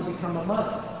wants to become a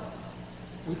mother.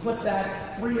 We put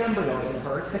back 3 embryos in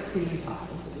her 16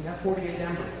 times, and we have 48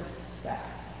 embryos back.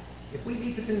 If we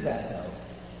need to do that, though,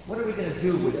 what are we going to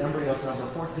do with embryos number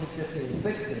 14, 15, and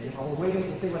 16 while we're waiting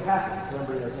to see what happens to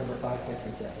embryos number 5, 6,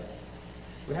 and 7?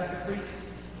 We have to freeze them.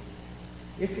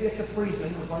 If we have to freeze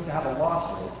them, we're going to have a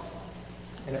loss rate.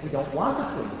 And if we don't want to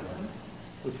freeze them,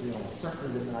 which we almost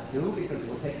certainly would not do because it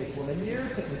will take this woman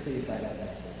years to conceive by that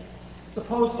method.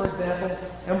 Suppose, for example,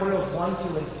 embryos 1,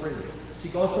 2, and 3. She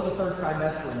goes to the third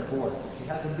trimester and aborts. She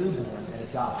has a newborn and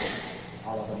it dies,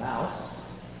 a la the mouse.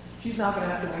 She's now going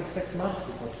to have to wait 6 months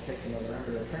before she takes another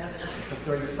embryo transfer, because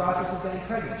during the process of getting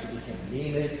pregnant, she became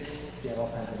anemic, she had all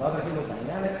kinds of other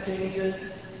hemodynamic changes,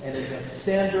 and it's a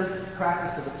standard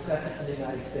practice of obstetrics in the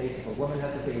United States. If a woman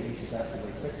has a baby, she's has to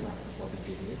wait 6 months before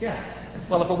conceiving again.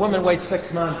 Well, if a woman waits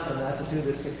 6 months and has to do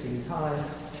this 16 times,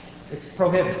 it's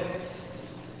prohibited.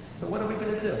 So what are we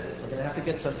going to do? We're going to have to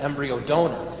get some embryo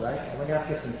donors, right? And we're going to have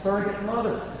to get some surrogate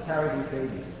mothers to carry these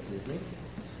babies,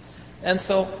 And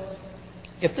so,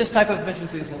 if this type of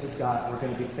efficiency is what we've got, we're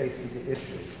going to be faced with the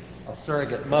issue of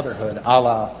surrogate motherhood, a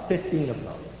la 15 of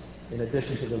those, in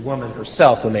addition to the woman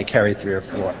herself who may carry 3 or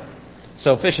 4.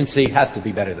 So efficiency has to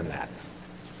be better than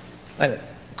that.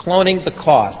 Cloning, the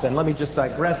cost. And let me just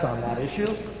digress on that issue.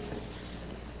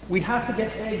 We have to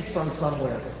get eggs from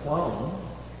somewhere to clone.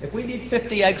 If we need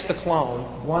 50 eggs to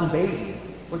clone one baby,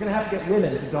 we're going to have to get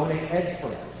women to donate eggs for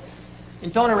us. In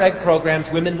donor egg programs,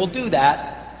 women will do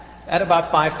that at about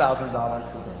 $5,000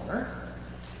 per donor.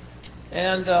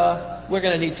 And we're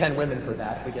going to need 10 women for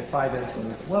that. If we get 5 eggs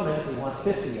from each woman, if we want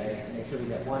 50 eggs to make sure we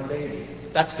get one baby,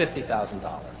 that's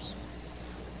 $50,000.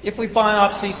 If we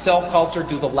biopsy, cell culture,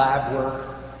 do the lab work,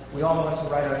 we all of us who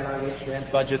write our NIH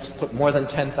grant budgets put more than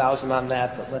 $10,000 on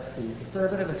that, but let's be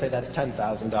conservative and say that's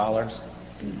 $10,000.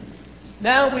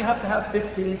 Now we have to have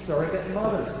 15 surrogate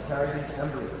mothers to carry these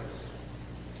embryos.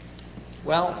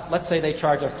 Well, let's say they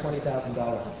charge us $20,000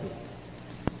 a piece.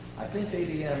 I think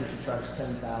ABM should charge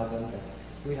 $10,000.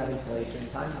 We have inflation,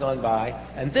 time's gone by,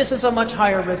 and this is a much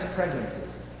higher risk pregnancy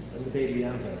than the baby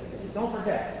embryo. Don't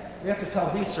forget, we have to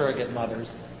tell these surrogate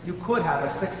mothers, you could have a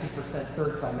 60%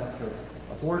 third trimester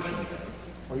abortion rate,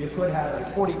 or you could have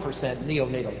a 40%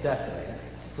 neonatal death rate.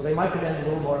 So they might demand a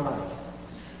little more money.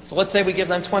 So let's say we give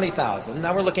them $20,000.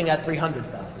 Now we're looking at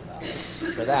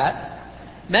 $300,000 for that.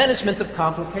 Management of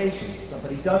complications.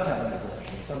 Somebody does have an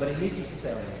abortion. Somebody needs a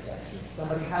cesarean section.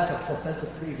 Somebody has a placenta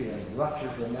previa and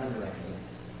ruptures their membrane,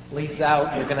 bleeds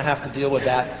out. You're going to have to deal with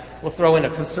that. We'll throw in a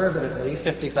conservatively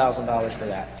 $50,000 for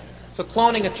that. So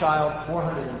cloning a child,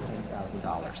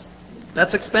 $410,000.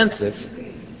 That's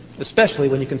expensive, especially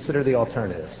when you consider the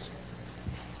alternatives.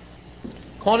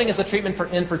 Cloning is a treatment for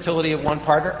infertility of one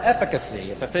partner. Efficacy.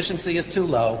 If efficiency is too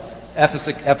low,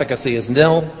 efficacy is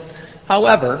nil.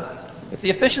 However, if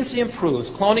the efficiency improves,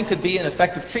 cloning could be an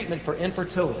effective treatment for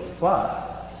infertility,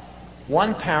 but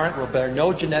one parent will bear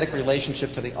no genetic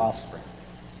relationship to the offspring.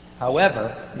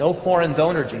 However, no foreign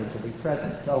donor genes will be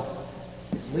present. So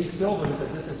Lee Silver, who's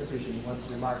at this institution, once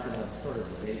remarked in a sort of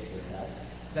debate with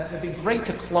that would be great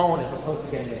to clone as opposed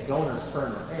to getting a donor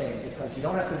sperm or egg, because you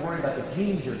don't have to worry about the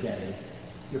genes you're getting.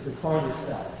 You can clone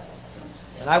yourself.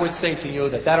 And I would say to you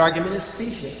that that argument is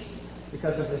specious,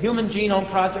 because as the Human Genome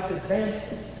Project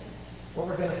advances, what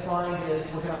we're going to find is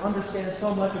we're going to understand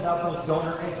so much about those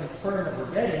donor eggs and sperm that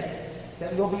we're getting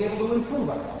that we'll be able to improve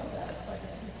our health status by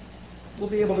then. We'll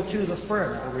be able to choose a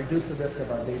sperm that will reduce the risk of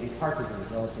our baby's heart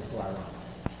disease relative to our own.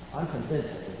 I'm convinced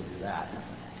that we can do that.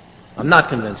 I'm not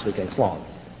convinced we can clone.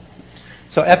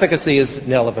 So efficacy is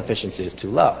nil if efficiency is too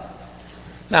low.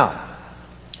 Now,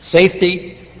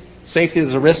 safety. Safety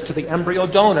is a risk to the embryo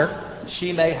donor.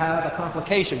 She may have a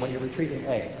complication when you're retrieving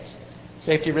eggs.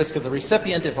 Safety risk of the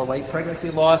recipient if a late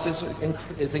pregnancy loss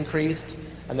is increased.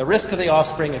 And the risk of the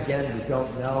offspring, again, we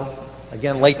don't know.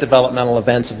 Again, late developmental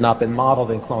events have not been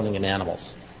modeled in cloning in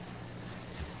animals.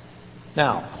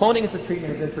 Now, cloning is a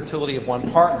treatment of infertility of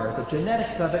one partner. The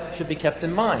genetics of it should be kept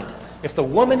in mind. If the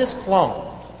woman is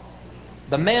cloned,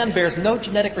 the man bears no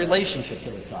genetic relationship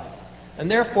to the child. And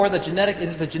therefore, it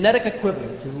is the genetic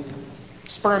equivalent to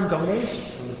sperm donation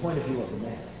from the point of view of the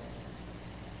man.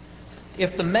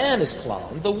 If the man is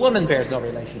cloned, the woman bears no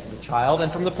relation to the child,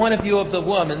 and from the point of view of the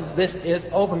woman, this is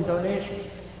ovum donation,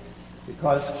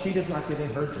 because she is not giving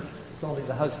her genes. It's only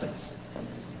the husband's.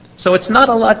 So it's not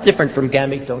a lot different from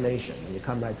gamete donation when you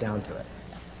come right down to it.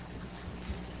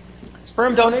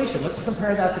 Sperm donation, let's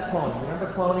compare that to cloning.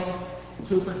 Remember cloning?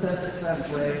 2% success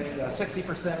rate,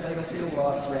 60% rate of fetal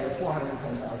loss rate,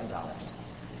 $410,000.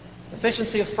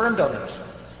 Efficiency of sperm donation,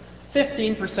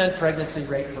 15% pregnancy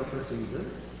rate per procedure.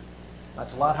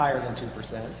 That's a lot higher than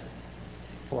 2%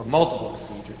 for multiple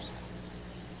procedures.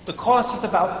 The cost is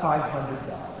about $500,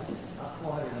 not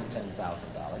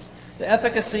 $410,000. The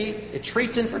efficacy, it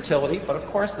treats infertility, but of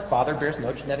course the father bears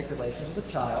no genetic relation to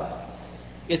the child.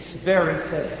 It's very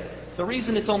safe. The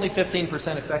reason it's only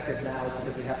 15% effective now is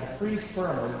because we have to freeze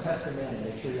sperm or we test the man and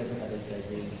make sure he doesn't have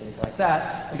HIV and things like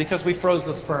that. And because we froze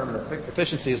the sperm, the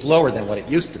efficiency is lower than what it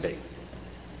used to be.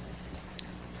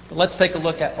 But let's take a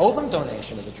look at ovum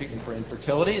donation as a treatment for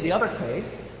infertility. The other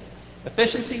case,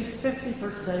 efficiency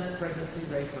 50% pregnancy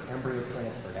rate for embryo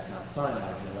transfer at Mount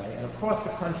Sinai, anyway, and across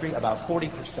the country about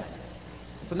 40%.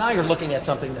 So now you're looking at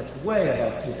something that's way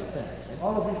above 2%. And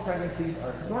all of these pregnancies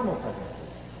are normal pregnancies.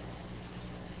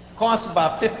 Costs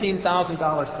about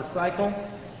 $15,000 per cycle,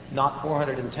 not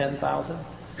 $410,000.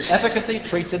 Efficacy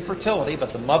treats infertility, but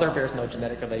the mother bears no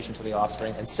genetic relation to the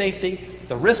offspring. And safety,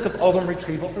 the risk of ovum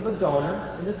retrieval for the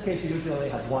donor. In this case, you usually only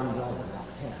have one donor, not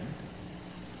 10.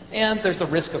 And there's the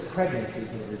risk of pregnancy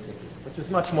for the recipient, which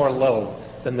is much more low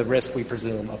than the risk, we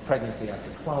presume, of pregnancy after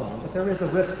cloning. But there is a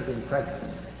risk of being pregnant.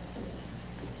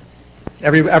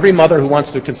 Every mother who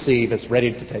wants to conceive is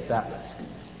ready to take that risk.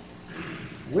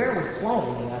 Where would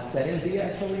cloning in that setting be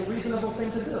actually a reasonable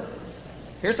thing to do?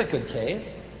 Here's a good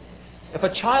case. If a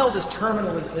child is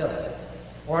terminally ill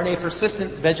or in a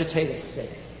persistent vegetative state,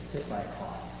 hit by a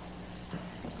car.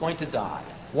 It's going to die.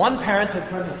 One parent had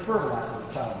put in fertile after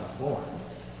the child was born.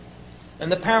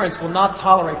 And the parents will not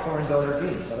tolerate foreign donor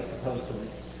genes, but I suppose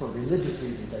for religious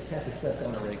reasons they can't accept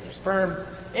donor-raised sperm,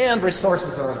 and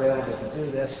resources are available to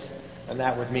do this, and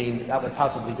that would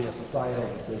possibly be a societal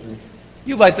decision.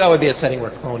 That would be a setting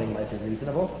where cloning might be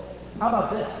reasonable. How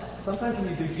about this? Sometimes when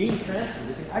you do gene transfer,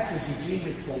 you can actually do gene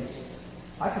replacement.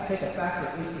 I could take a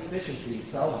factor VIII deficiency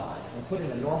cell line and put in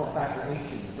a normal factor VIII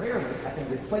gene. Rarely, I can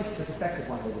replace the defective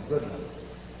one with a good one.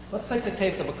 Let's take the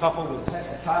case of a couple with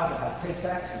a child that has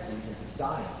Tay-Sachs disease and is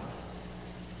dying.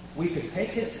 We could take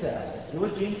his cells, do a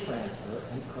gene transfer,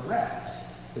 and correct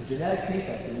the genetic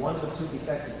defect in one of the two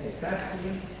defective Tay-Sachs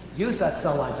genes, use that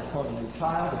cell line to clone a new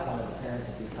child if one of the parents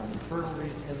has become infertile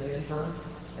in the interim,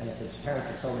 and if the parents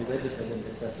are so religious they wouldn't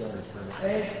accept donor sperm or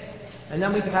eggs. And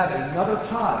then we could have another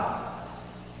child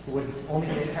who would only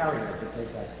be a carrier of the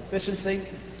Tay-Sachs deficiency.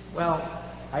 Well,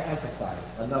 I emphasize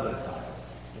another child.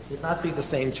 This would not be the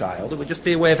same child. It would just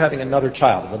be a way of having another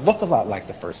child. It would look a lot like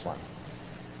the first one.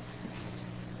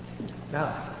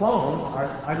 Now, clones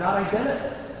are not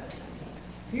identical.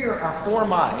 Here are 4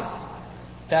 mice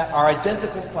that are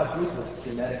identical quadruplets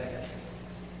genetically.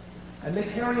 And they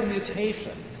carry a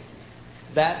mutation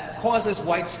that causes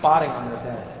white spotting on their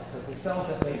belly, because the cells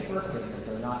that make birth pigment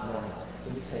are not normal. It's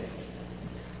a mutation.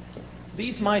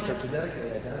 These mice are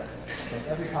genetically identical in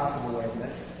every possible way of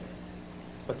measuring.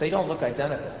 But they don't look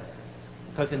identical,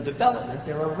 because in development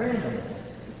there are random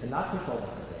events that we cannot control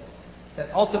that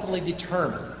ultimately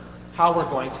determine how we're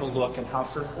going to look and how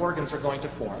certain organs are going to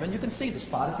form. And you can see the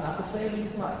spot is not the same in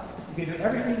these mice. You can do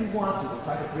everything you want to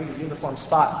try to breed a uniform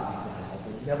spot to these animals,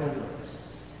 but it never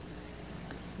works.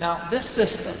 Now, this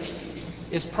system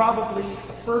is probably,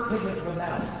 the fur pigment of a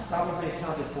mouse is probably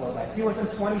accounted for by fewer than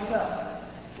 20 cells.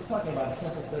 We're talking about a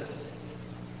simple system.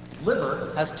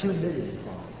 Liver has 2 million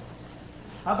clones.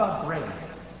 How about brain?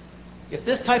 If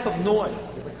this type of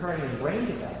noise is occurring in brain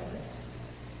development,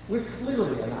 we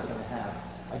clearly are not going to have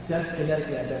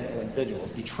genetically identical individuals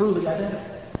be truly identical.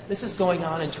 This is going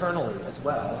on internally as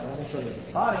well. Let me show you the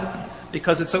spotting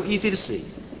because it's so easy to see.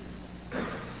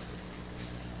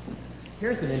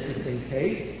 Here's an interesting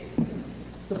case.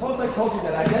 Suppose I told you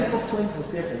that identical twins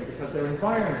were different because their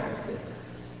environment was different.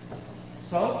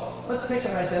 So let's take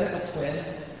an identical twin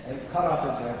and cut off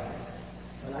his right hand.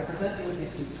 And I present you with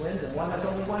these 2 twins, and one has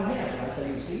only one hand. And I say,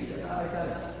 you see, they're not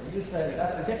identical. And you say,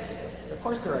 that's ridiculous. Of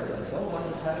course they're identical. One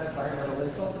has had an environmental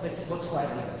insult that makes it look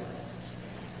slightly different.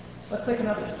 Let's take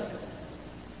another step.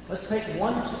 Let's take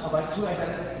one of our 2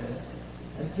 identical twins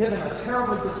and give him a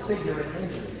terribly disfiguring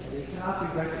injury so he cannot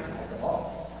be recognized at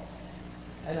all.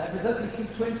 And I present these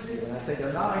 2 twins to you, and I say,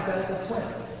 they're not identical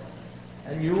twins.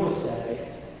 And you will say,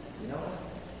 you know,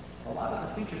 a lot of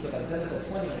the features of identical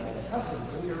twins are discussed,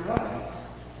 so you're right.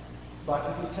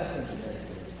 But if you test them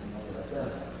genetically, you know they're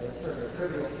identical. So it's sort of a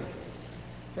trivial case.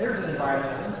 There's an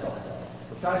environmental insult,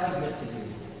 though, which I submit to you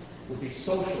would be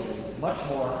socially much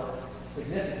more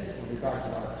significant with regard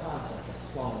to our concept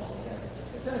of clones and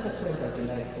identical. Identical twins are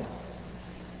genetic clones.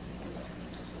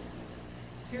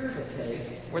 Here's a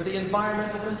case where the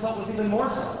environmental insult was even more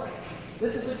so.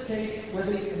 This is a case where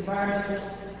the environmental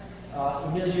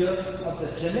milieu of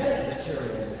the genetic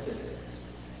material was different.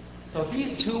 So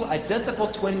these 2 identical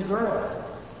twin girls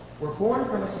were born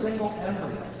from a single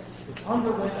embryo, which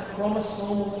underwent a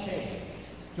chromosomal change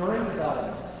during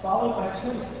development, followed by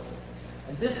twinning.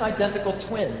 And this identical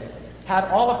twin had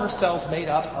all of her cells made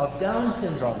up of Down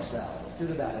syndrome cells due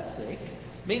to that mistake.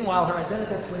 Meanwhile, her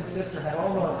identical twin sister had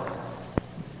all normal cells.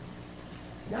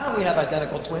 Now we have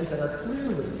identical twins that are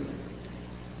clearly,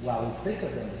 while we think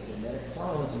of them as genetic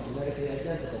clones and genetically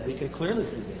identical, we can clearly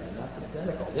see they are not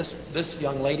identical. This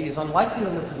young lady is unlikely to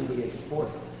live to be the age of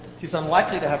 40. She's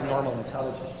unlikely to have normal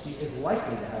intelligence. She is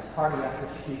likely to have cardiac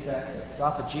defects,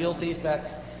 esophageal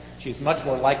defects. She's much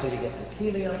more likely to get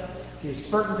leukemia. She is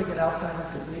certain to get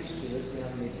Alzheimer's disease. She lives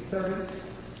beyond the age of 30.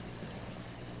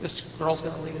 This girl's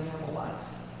going to lead a normal life.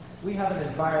 We have an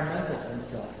environmental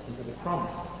insult into the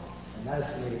chromosome. And that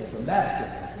has created a dramatic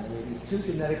difference in the way these 2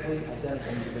 genetically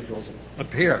identical individuals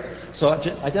appear. So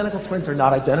identical twins are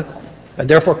not identical, and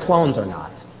therefore clones are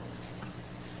not.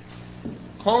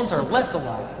 Clones are less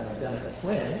alike than identical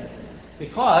twins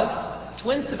because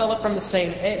twins develop from the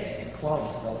same egg, and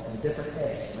clones develop from different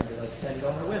eggs. Remember those 10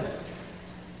 donor women.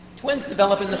 Twins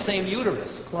develop in the same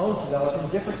uterus. Clones develop in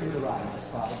different uteri,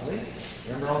 probably.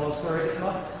 Remember all those surrogate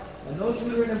mothers. And those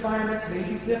uterine environments may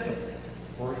be different.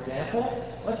 For example,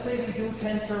 let's say we do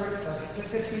 15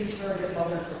 surrogate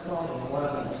mothers for cloning, and one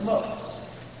of them smokes.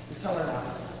 We tell her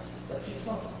not to smoke, but she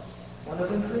smokes. One of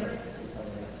them drinks. We tell her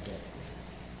not to drink.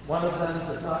 One of them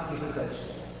does not eat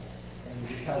vegetables, and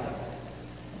you tell them.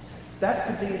 That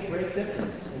could be a great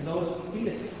difference in those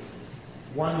fetuses,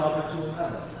 one mother to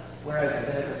another, whereas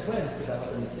identical twins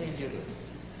develop in the same uterus.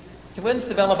 Twins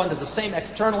develop under the same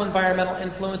external environmental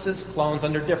influences, clones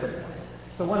under different ones.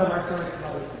 So one of our surrogate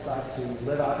mothers decides to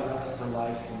live out the rest of her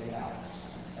life in the Alps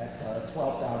at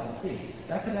 12,000 feet.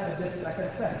 That can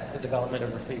affect the development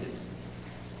of her fetus.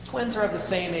 Twins are of the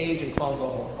same age, and clones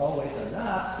always are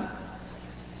not.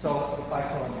 So if I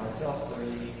clone myself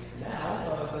 30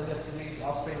 now, then the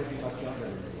offspring would be much younger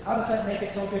than me. How does that make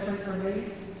it so different from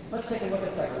me? Let's take a look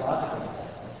at psychological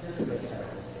examples. Here's a good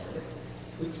example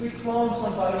for you. We clone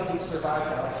somebody who survived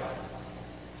Auschwitz.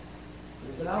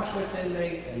 He was an Auschwitz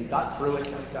inmate, and he got through it,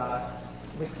 thank God.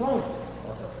 We cloned him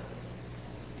or her.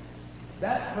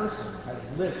 That person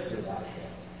has lived through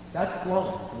Auschwitz. That's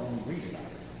cloned when we read about it.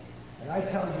 And I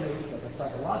tell you that the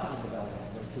psychological development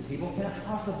of two people can't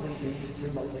possibly be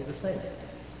remotely the same.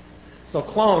 So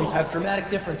clones have dramatic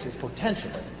differences,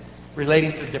 potentially,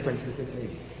 relating to differences in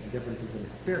age and differences in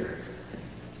experience.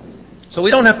 So we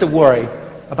don't have to worry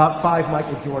about 5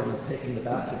 Michael Jordans taking the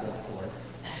basketball court.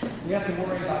 We have to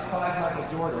worry about 5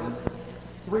 Michael Jordans,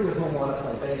 3 of whom want to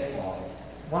play baseball,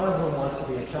 1 of whom wants to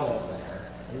be a cello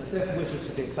player, and the 5th wishes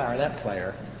to be a clarinet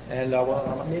player, and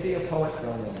maybe a poet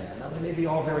thrown in there. Now, they may be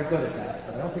all very good at that,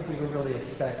 but I don't think we would really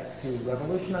expect to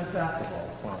revolutionize basketball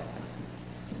cloning.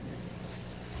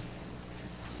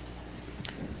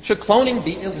 Should cloning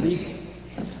be illegal?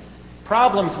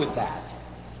 Problems with that.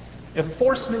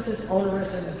 Enforcement is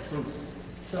onerous and intrusive.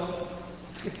 So,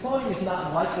 if cloning is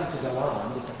not likely to go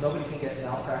on, because nobody can get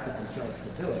malpractice insurance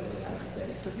to do it in the United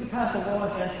States, if you pass a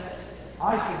law against it,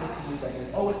 I submit to you that you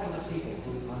owe it to the people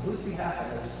on whose behalf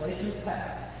the legislation is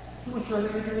passed to ensure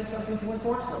that you're doing something to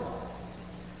enforce the law.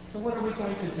 So what are we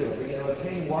going to do? Are we going to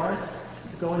obtain warrants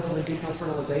to go into in vitro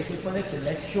fertilization clinics and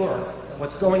make sure that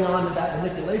what's going on in that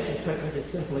manipulation equipment is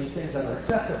simply things that are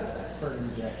acceptable, like sperm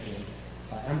injection,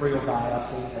 embryo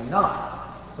biopsy, and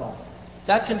not cloning?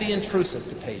 That can be intrusive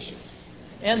to patients.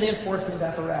 And the enforcement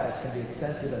apparatus can be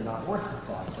expensive and not worth the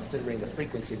cost, considering the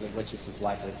frequency with which this is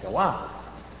likely to go on.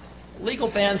 Legal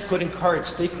bans could encourage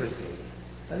secrecy,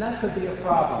 and that could be a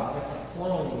problem if a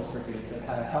clone was produced that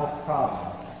had a health problem,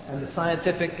 and the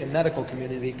scientific and medical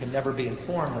community can never be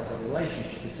informed of the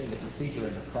relationship between the procedure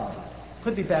and the problem. It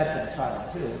could be bad for the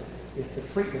child, too, if the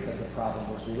treatment of the problem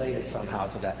was related somehow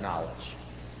to that knowledge.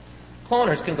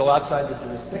 Cloners can go outside the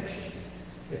jurisdiction.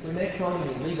 If we make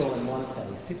cloning illegal in one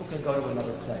place, people can go to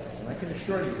another place, and I can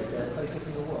assure you that there are places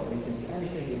in the world where you can do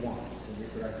anything you want in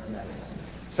reproductive medicine.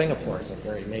 Singapore is a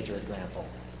very major example.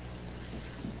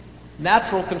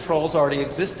 Natural controls already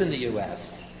exist in the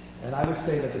U.S., and I would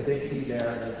say that the big key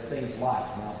there is things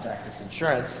like malpractice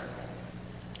insurance.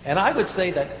 And I would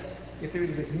say that if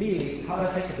it was me, how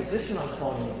to take a position on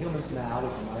cloning of humans now,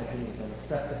 which in my opinion is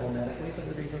unacceptable medically for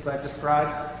the reasons I've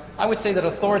described, I would say that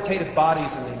authoritative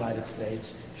bodies in the United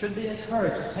States should be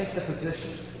encouraged to take the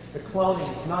position that cloning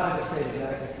is not at a state of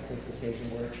medical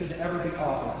sophistication where it should ever be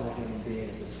offered to a human being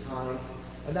at this time.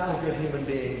 And that will give human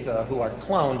beings who are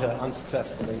cloned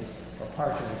unsuccessfully or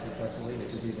partially successfully,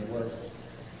 which is even worse,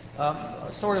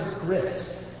 a sort of grist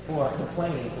for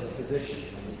complaining to the physician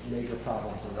when major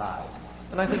problems arise.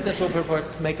 And I think this will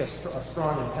make a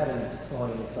strong impediment to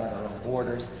cloning inside our own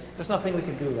borders. There's nothing we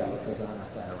can do about what goes on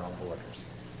outside our own borders.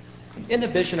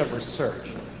 Inhibition of research.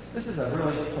 This is a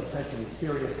really potentially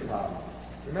serious problem.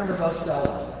 Remember those cell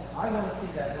lines. I want to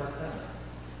see that work done.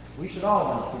 We should all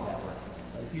want to see that work done.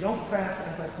 But if you don't craft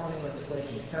anti-cloning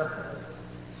legislation carefully,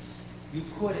 you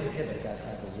could inhibit that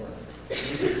type of work.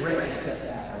 You could greatly set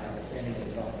back our understanding of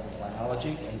developmental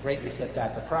biology and greatly set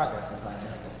back the progress in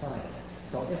biomedical science.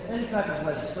 So if any type of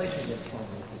legislation gets cloning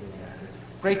to be enacted,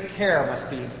 great care must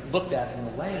be looked at in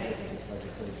the language of this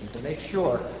legislation to make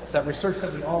sure that research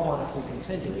that we all want to see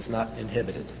continue is not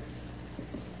inhibited.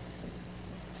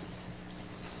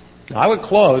 Now, I would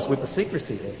close with the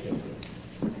secrecy issue.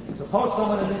 Suppose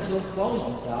someone in this room clones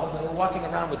themselves and they're walking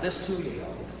around with this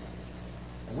 2-year-old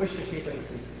and wish to keep it a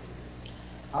secret.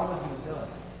 How would you know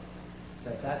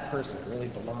that that person really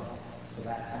belonged to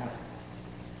that family?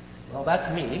 Well, that's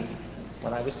me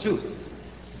when I was 2.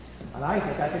 And I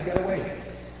think I could get away with it.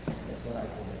 That's what I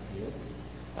submit to you.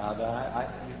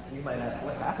 You might ask,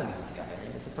 what happened to this guy? I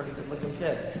mean, he's a pretty good-looking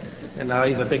kid. And now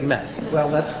he's a big mess. Well,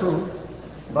 that's true.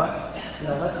 But,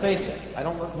 let's face it. I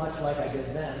don't look much like I did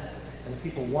then. And if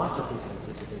people want to keep it a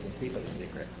secret, they can keep it a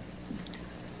secret.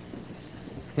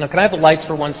 Now, can I have the lights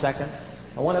for 1 second?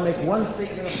 I want to make one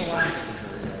statement of philosophy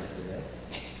here related to this.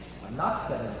 I'm not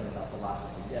saying anything about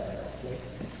philosophy yet, actually.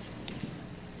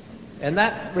 And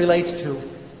that relates to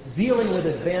dealing with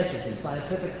advances in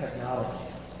scientific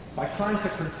technology by trying to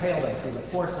curtail them through the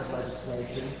force of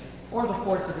legislation or the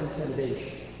force of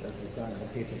intimidation, as we've done in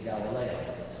the case of Galileo,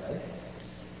 let's say.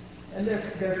 And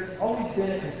there's always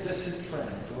been a consistent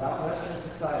trend throughout Western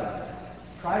society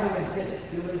to try to inhibit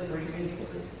human-free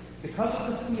inquiry because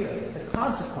of the fear that the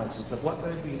consequences of what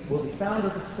will be found or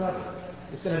discovered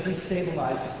is going to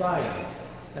destabilize society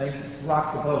and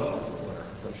rock the boat, as it were.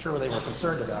 So I'm sure they were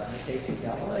concerned about in the case of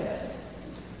Galileo.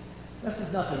 This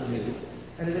is nothing new,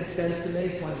 and it extends to many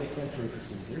 20th century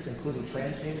procedures, including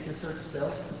transgenic research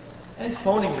still, and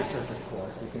cloning research, of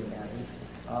course, we can imagine,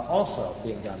 also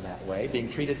being done that way, being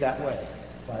treated that way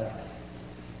by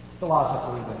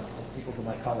philosophers and people who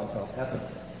might call themselves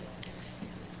ethicists.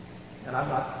 And I'm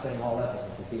not saying all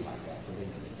ethicists would be like that, believe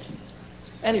me.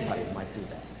 Anybody might do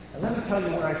that. And let me tell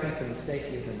you where I think the mistake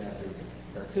is in that reason.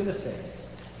 There are two mistakes.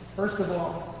 First of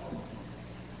all,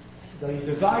 the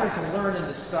desire to learn and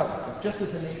discover is just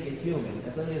as innate in human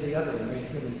as any of the other innate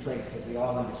human traits that we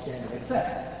all understand and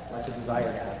accept, like the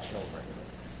desire to have children,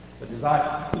 the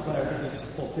desire to be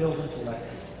fulfilled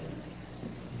intellectually.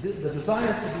 The desire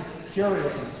to be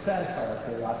curious and to satisfy our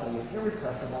curiosity is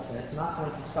irrepressible, and it's not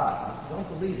going to stop. If you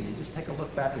don't believe me, just take a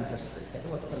look back in history. Take a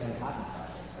look at the Manhattan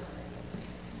Project.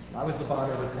 I was the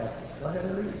bomber who tested. Go ahead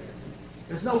and read it.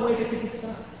 There's no way they could be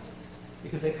stopped,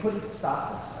 because they couldn't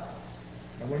stop themselves.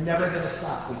 And we're never going to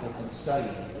stop people from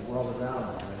studying the world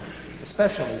around them,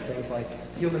 especially things like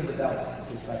human development,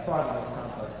 which is by far the most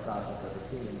complex process ever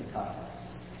seen in the cosmos.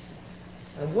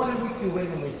 And what are we doing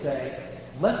when we say,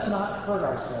 let's not hurt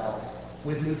ourselves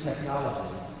with new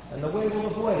technology, and the way we'll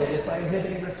avoid it is by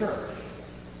inhibiting research?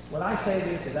 When I say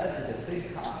this, that is a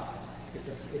big cop.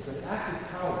 It's an act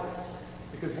of cowardice,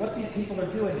 because what these people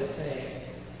are doing is saying,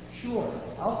 sure,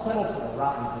 I'll settle for a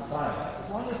rotten society,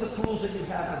 as long as the tools that you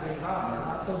have for being rotten are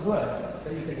not so good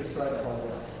that you can destroy the whole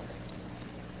world.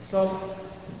 So,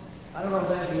 I don't know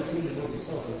if any of you have seen the movie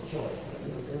Sophie's Choice.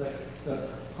 In the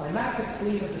climactic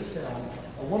scene of this film,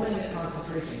 a woman in a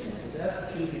concentration camp is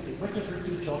asked to choose between which of her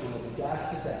two children will be gassed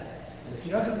to death. And if she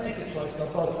doesn't make a choice,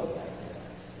 they'll both be gassed to death.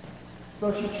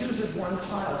 So she chooses one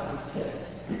child to be killed.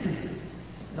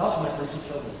 And ultimately, she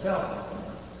kills herself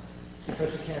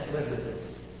because she can't live with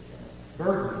this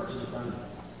burden that she's done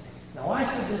this. Now, I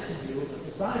submit to you, if a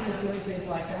society is doing things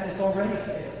like that, it's already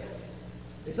failed.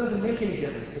 It doesn't make any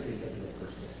difference to me that it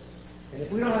persists. And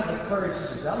if we don't have the courage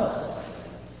to develop something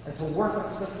and to work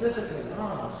specifically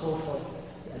on social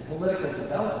and political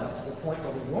development to the point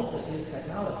where we won't misuse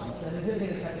technologies, then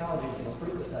inhibiting the technologies is a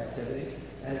fruitless activity,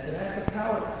 and it's an act of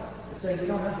cowardice. It's saying we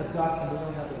don't have the guts and we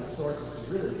don't have the resources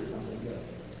to really do something good.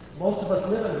 Most of us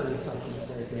live under the assumption that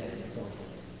they're advancing socially.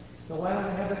 So why don't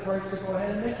we have the courage to go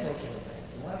ahead and make social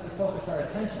advances? And why don't we focus our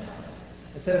attention on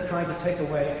it instead of trying to take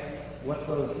away what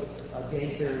those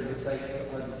game theory would say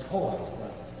are the toys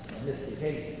of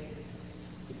misbehavior?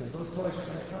 Because those toys are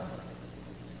going to come.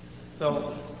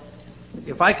 So,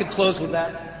 if I could close with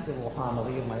that little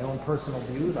homily of my own personal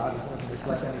views, I don't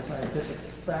reflect any scientific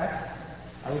facts,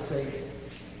 I would say,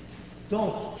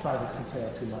 don't try to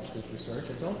curtail too much this research,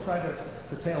 and don't try to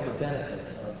curtail the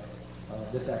benefits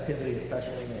of this activity,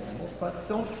 especially in animals, but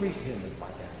don't treat humans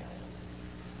like animals.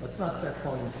 Let's not start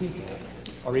cloning people,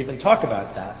 or even talk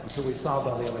about that until we've solved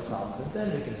all the other problems, and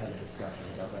then we can have a discussion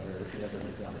about whether it should ever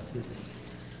be done in humans.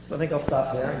 So I think I'll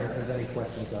stop there, and if there's any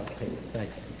questions, I'll take it.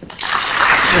 Thanks.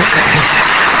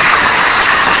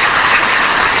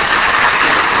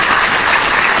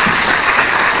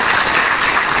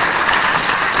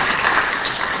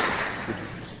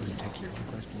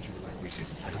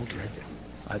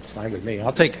 That's fine with me.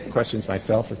 I'll take questions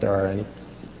myself if there are any.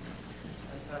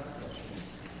 I have a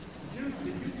question.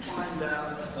 Did you find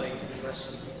out, like the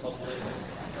rest of the public,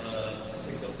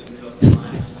 pick up the New York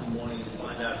Times one morning and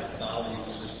find out if Dolly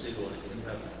existed, or did you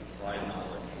have prior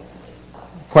knowledge?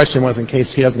 Question was, in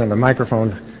case he doesn't have a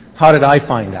microphone, how did I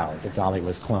find out that Dolly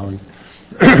was cloned?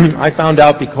 I found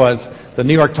out because the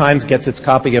New York Times gets its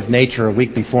copy of Nature a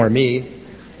week before me,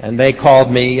 and they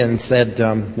called me and said,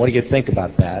 what do you think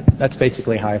about that? That's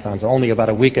basically how I found it, only about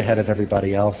a week ahead of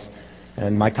everybody else.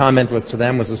 And my comment was to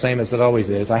them was the same as it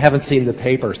always is. I haven't seen the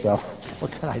paper, so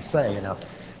what can I say, you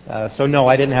know? So no,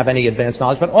 I didn't have any advanced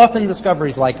knowledge. But often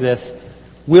discoveries like this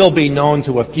will be known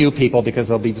to a few people because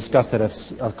they'll be discussed at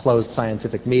a closed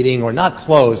scientific meeting, or not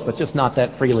closed, but just not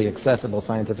that freely accessible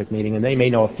scientific meeting, and they may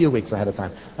know a few weeks ahead of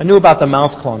time. I knew about the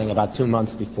mouse cloning about 2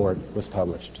 months before it was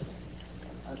published.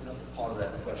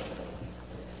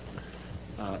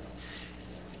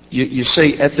 You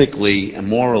say ethically and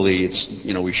morally, it's,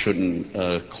 you know, we shouldn't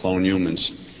clone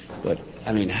humans. But,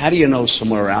 I mean, how do you know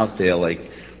somewhere out there,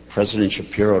 like President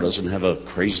Shapiro doesn't have a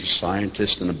crazy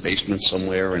scientist in a basement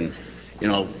somewhere, and,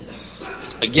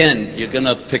 again, you're going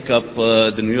to pick up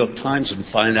the New York Times and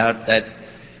find out that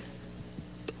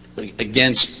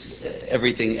against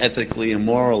everything ethically and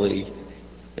morally,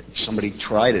 somebody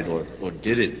tried it or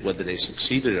did it, whether they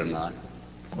succeeded or not.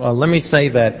 Well, let me say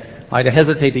that I'd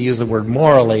hesitate to use the word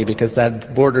morally because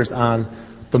that borders on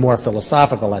the more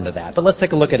philosophical end of that. But let's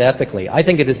take a look at ethically. I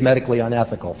think it is medically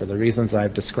unethical for the reasons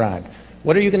I've described.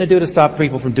 What are you going to do to stop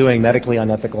people from doing medically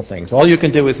unethical things? All you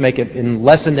can do is make it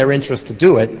less in their interest to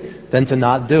do it than to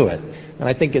not do it. And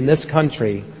I think in this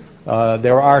country,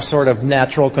 there are sort of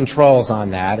natural controls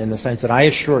on that in the sense that I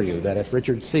assure you that if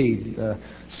Richard C.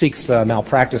 seeks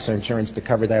malpractice insurance to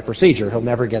cover that procedure, he'll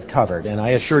never get covered. And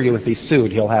I assure you if he's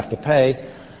sued, he'll have to pay.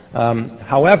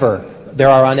 However, there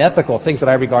are unethical things that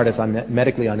I regard as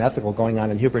medically unethical going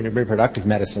on in human and reproductive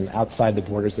medicine outside the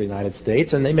borders of the United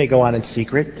States, and they may go on in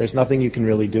secret. There's nothing you can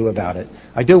really do about it.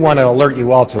 I do want to alert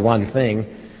you all to one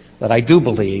thing, that I do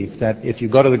believe that if you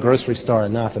go to the grocery store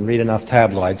enough and read enough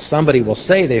tabloids, somebody will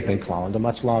say they've been cloned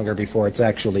much longer before it's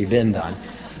actually been done.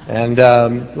 And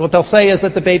what they'll say is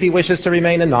that the baby wishes to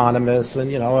remain anonymous,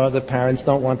 and the parents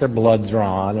don't want their blood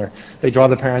drawn, or they draw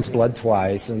the parents' blood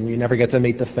twice, and you never get to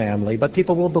meet the family. But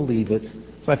people will believe it.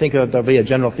 So I think there'll be a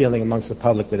general feeling amongst the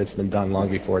public that it's been done long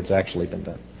before it's actually been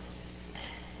done.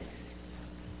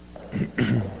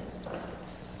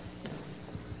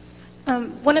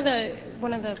 One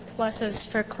of the pluses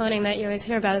for cloning that you always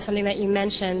hear about is something that you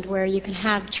mentioned, where you can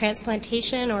have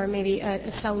transplantation or maybe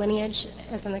a cell lineage,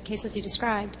 as in the cases you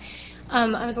described.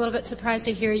 I was a little bit surprised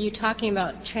to hear you talking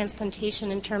about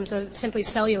transplantation in terms of simply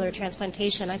cellular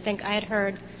transplantation. I think I had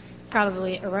heard,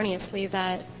 probably erroneously,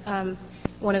 that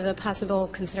one of the possible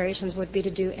considerations would be to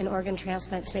do an organ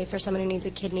transplant, say for someone who needs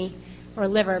a kidney or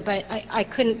liver, but I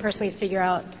couldn't personally figure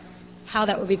out how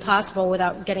that would be possible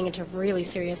without getting into really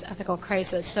serious ethical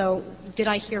crisis. So did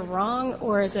I hear wrong,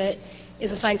 or is the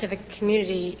scientific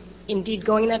community indeed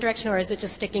going in that direction, or is it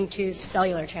just sticking to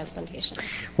cellular transplantation?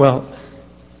 Well,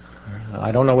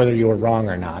 I don't know whether you were wrong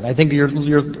or not. I think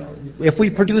if we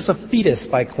produce a fetus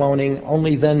by cloning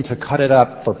only then to cut it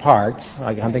up for parts,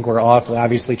 I think we're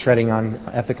obviously treading on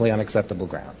ethically unacceptable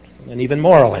ground. And even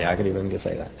morally, I could even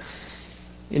say that.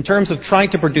 In terms of trying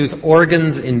to produce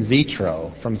organs in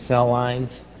vitro from cell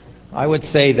lines, I would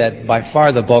say that by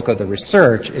far the bulk of the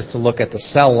research is to look at the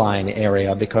cell line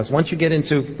area, because once you get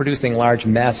into producing large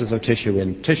masses of tissue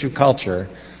in tissue culture,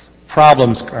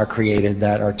 problems are created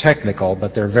that are technical,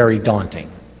 but they're very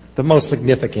daunting. The most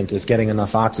significant is getting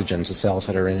enough oxygen to cells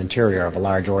that are in the interior of a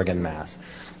large organ mass.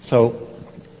 So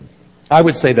I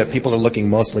would say that people are looking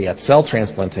mostly at cell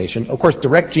transplantation. Of course,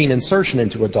 direct gene insertion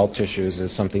into adult tissues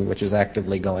is something which is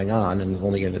actively going on and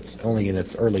only in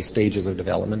its early stages of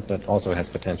development, but also has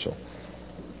potential.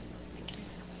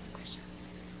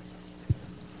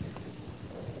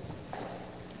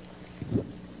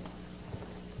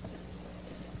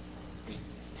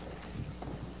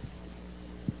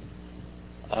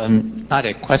 Not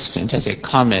a question, just a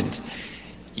comment.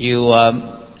 You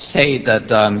say that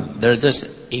there's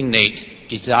this innate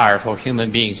desire for human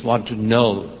beings want to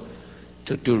know,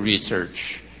 to do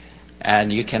research,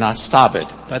 and you cannot stop it.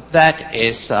 But that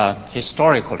is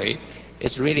historically,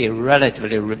 it's really a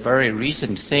relatively very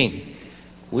recent thing.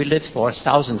 We lived for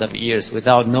thousands of years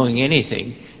without knowing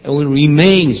anything, and we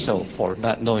remain so for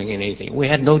not knowing anything. We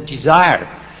had no desire.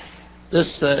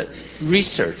 This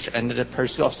research and the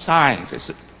pursuit of science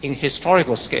is, in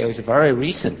historical scale, is very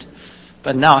recent.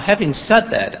 But now, having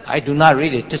said that, I do not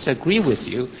really disagree with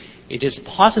you. It is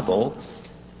possible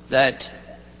that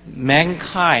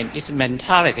mankind, its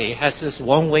mentality, has this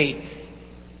one-way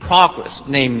progress,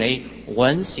 namely,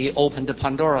 once you open the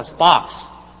Pandora's box,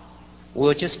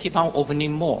 we'll just keep on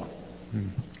opening more.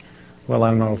 Well, I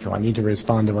don't know if I need to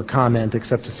respond to a comment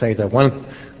except to say that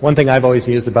one thing I've always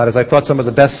mused about is I thought some of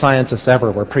the best scientists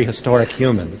ever were prehistoric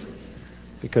humans,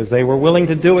 because they were willing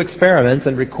to do experiments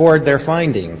and record their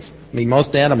findings. I mean,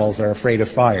 most animals are afraid of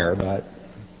fire, but,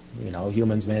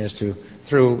 humans managed to,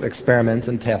 through experiments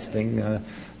and testing,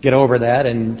 get over that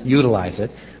and utilize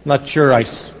it. I'm not sure I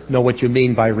know what you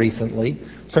mean by recently.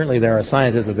 Certainly there are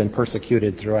scientists who have been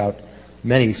persecuted throughout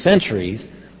many centuries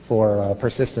for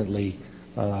persistently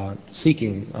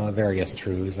seeking various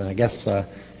truths, and I guess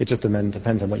it just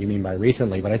depends on what you mean by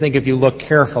recently. But I think if you look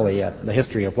carefully at the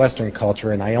history of Western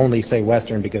culture, and I only say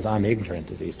Western because I'm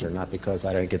ignorant of Eastern, not because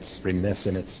I think it's remiss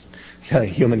in its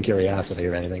human curiosity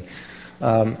or anything,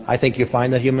 I think you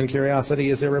find that human curiosity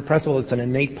is irrepressible. It's an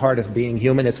innate part of being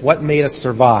human. It's what made us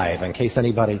survive, in case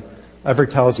anybody ever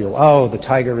tells you, oh, the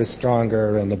tiger is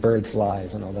stronger and the bird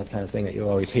flies and all that kind of thing that you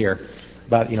always hear.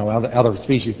 about, other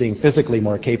species being physically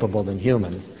more capable than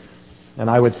humans. And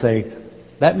I would say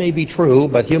that may be true,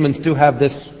 but humans do have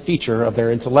this feature of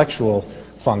their intellectual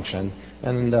function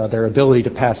and their ability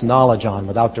to pass knowledge on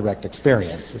without direct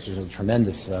experience, which is a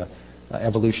tremendous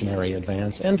evolutionary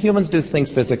advance. And humans do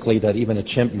things physically that even a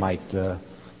chimp might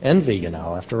envy,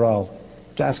 After all,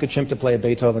 to ask a chimp to play a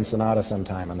Beethoven sonata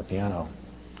sometime on the piano,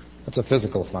 that's a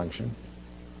physical function.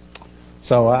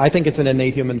 So I think it's an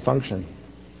innate human function.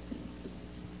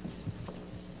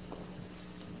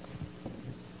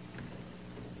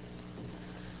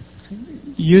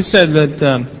 You said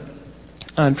that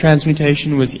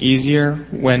transmutation was easier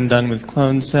when done with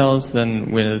cloned cells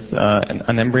than with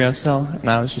an embryo cell, and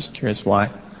I was just curious why.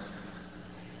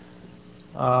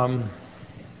 I'm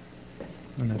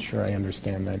not sure I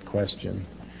understand that question.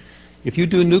 If you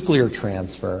do nuclear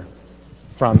transfer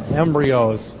from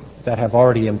embryos that have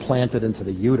already implanted into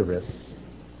the uterus,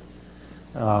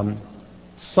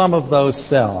 some of those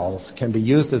cells can be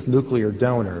used as nuclear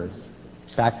donors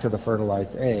back to the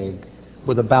fertilized egg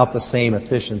with about the same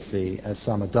efficiency as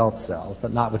some adult cells,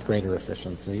 but not with greater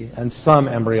efficiency. And some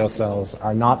embryo cells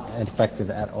are not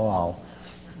effective at all.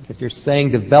 If you're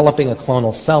saying developing a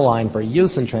clonal cell line for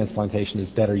use in transplantation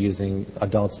is better using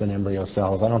adults than embryo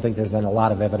cells, I don't think there's been a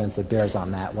lot of evidence that bears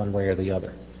on that one way or the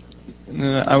other.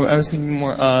 I was thinking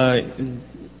more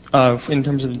in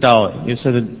terms of Dolly. You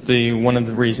said that one of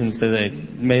the reasons that they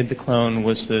made the clone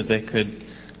was so that they could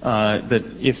that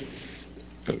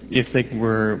if they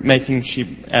were making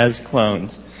sheep as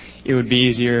clones, it would be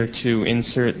easier to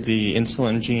insert the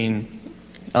insulin gene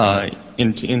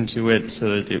into it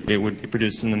so that it would be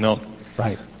produced in the milk.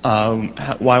 Right.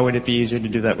 Why would it be easier to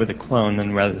do that with a clone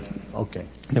than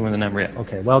with an embryo?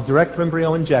 Okay. Well, direct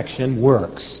embryo injection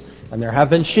works, and there have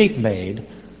been sheep made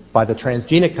by the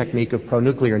transgenic technique of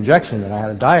pronuclear injection that I had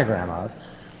a diagram of,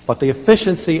 but the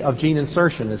efficiency of gene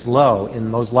insertion is low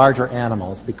in those larger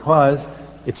animals because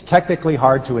it's technically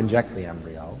hard to inject the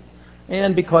embryo,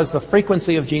 and because the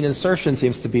frequency of gene insertion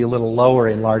seems to be a little lower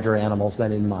in larger animals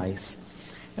than in mice.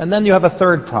 And then you have a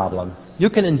third problem. You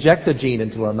can inject a gene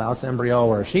into a mouse embryo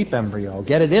or a sheep embryo,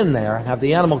 get it in there, have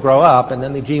the animal grow up, and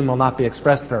then the gene will not be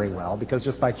expressed very well because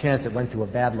just by chance it went to a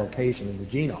bad location in the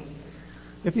genome.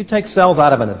 If you take cells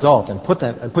out of an adult and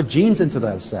put genes into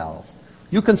those cells,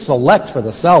 you can select for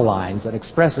the cell lines that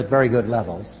express at very good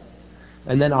levels.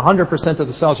 And then 100% of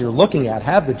the cells you're looking at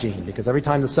have the gene, because every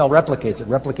time the cell replicates, it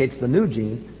replicates the new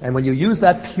gene. And when you use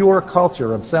that pure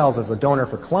culture of cells as a donor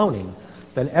for cloning,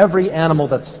 then every animal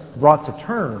that's brought to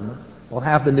term will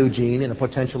have the new gene in a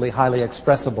potentially highly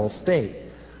expressible state.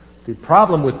 The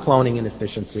problem with cloning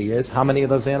inefficiency is how many of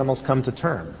those animals come to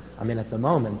term. I mean, at the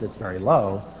moment, it's very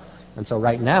low. And so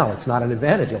right now, it's not an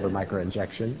advantage over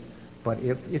microinjection. But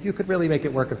if you could really make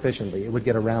it work efficiently, it would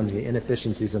get around the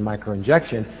inefficiencies of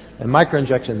microinjection. And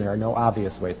microinjection, there are no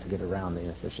obvious ways to get around the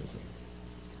inefficiency.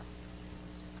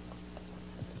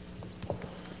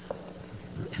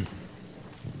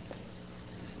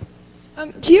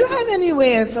 Do you have any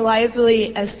way of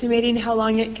reliably estimating how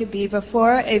long it could be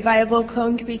before a viable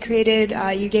clone could be created?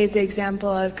 You gave the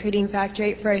example of creating factor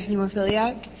VIII for a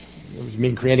hemophiliac. You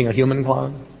mean creating a human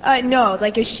clone? No,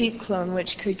 like a sheep clone,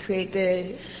 which could create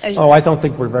I don't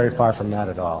think we're very far from that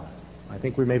at all. I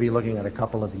think we may be looking at a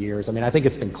couple of years. I mean, I think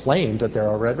it's been claimed that there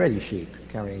are already sheep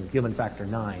carrying human factor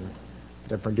IX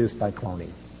that are produced by cloning.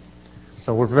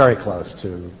 So we're very close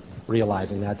to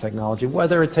realizing that technology.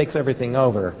 Whether it takes everything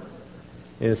over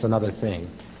is another thing.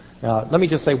 Now, let me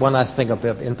just say one last thing of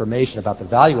information about the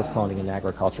value of cloning in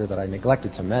agriculture that I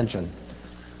neglected to mention.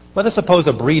 Let us suppose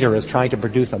a breeder is trying to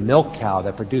produce a milk cow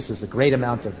that produces a great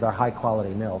amount of very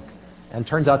high-quality milk and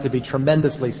turns out to be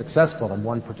tremendously successful in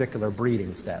one particular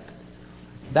breeding step.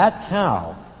 That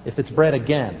cow, if it's bred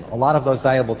again, a lot of those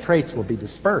valuable traits will be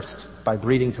dispersed by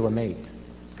breeding to a mate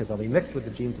because they'll be mixed with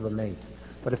the genes of a mate.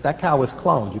 But if that cow was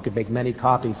cloned, you could make many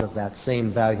copies of that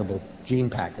same valuable gene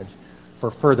package for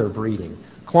further breeding.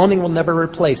 Cloning will never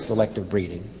replace selective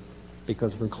breeding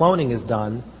because when cloning is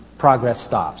done, progress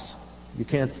stops. You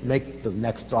can't make the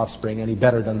next offspring any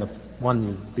better than the one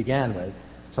you began with.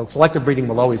 So selective breeding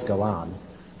will always go on.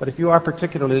 But if you are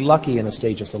particularly lucky in a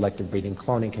stage of selective breeding,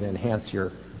 cloning can enhance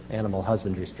your animal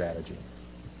husbandry strategy.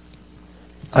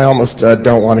 I almost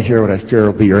don't want to hear what I fear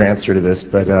will be your answer to this,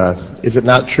 but is it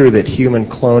not true that human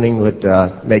cloning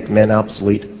would make men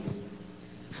obsolete?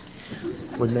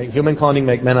 Would human cloning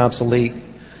make men obsolete?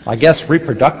 I guess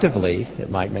reproductively it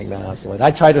might make men obsolete.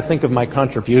 I try to think of my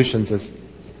contributions as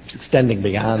extending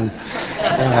beyond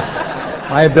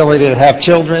my ability to have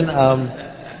children.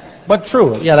 But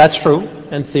true, yeah, that's true.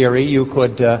 In theory, you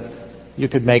could you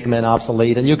could make men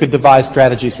obsolete, and you could devise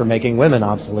strategies for making women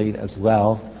obsolete as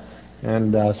well.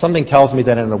 And something tells me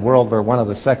that in a world where one of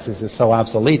the sexes is so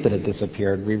obsolete that it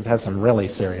disappeared, we've had some really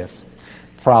serious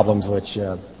problems, which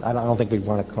I don't think we'd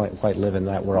want to quite live in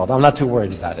that world. I'm not too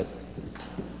worried about it.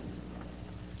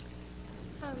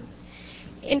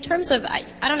 In terms of, I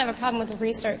don't have a problem with the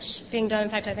research being done. In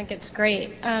fact, I think it's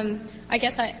great. I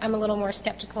guess I'm a little more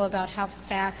skeptical about how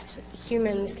fast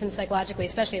humans can psychologically,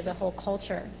 especially as a whole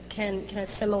culture, can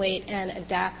assimilate and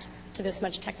adapt to this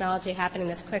much technology happening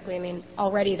this quickly. I mean,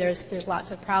 already there's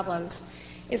lots of problems.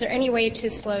 Is there any way to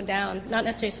slow down, not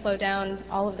necessarily slow down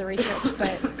all of the research,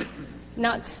 but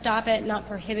not stop it, not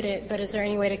prohibit it, but is there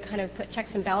any way to kind of put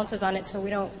checks and balances on it so we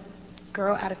don't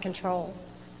grow out of control?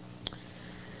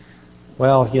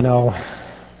 Well,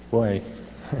 boy,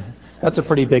 that's a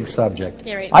pretty big subject.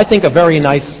 Yeah, right. I think a very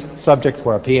nice subject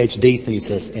for a PhD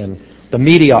thesis in the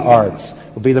media arts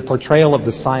would be the portrayal of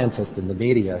the scientist in the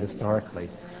media historically.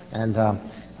 And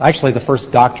actually, the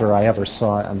first doctor I ever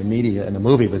saw in the media in a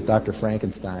movie was Dr.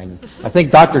 Frankenstein. I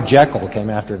think Dr. Jekyll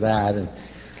came after that. And,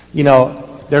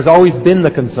 there's always been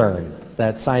the concern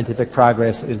that scientific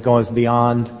progress goes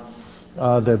beyond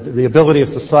the ability of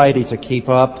society to keep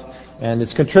up, and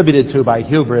it's contributed to by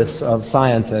hubris of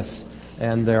scientists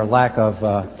and their lack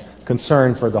of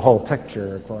concern for the whole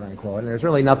picture, quote unquote. And there's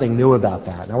really nothing new about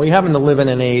that. Now, we happen to live in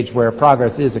an age where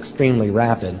progress is extremely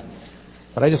rapid.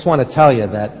 But I just want to tell you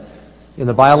that in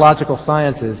the biological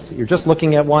sciences, you're just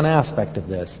looking at one aspect of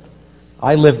this.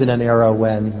 I lived in an era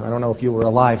when, I don't know if you were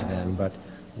alive then, but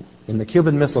in the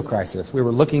Cuban Missile Crisis, we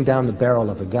were looking down the barrel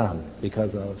of a gun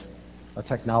because of a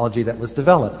technology that was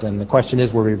developed. And the question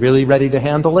is, were we really ready to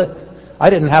handle it? I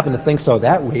didn't happen to think so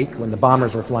that week when the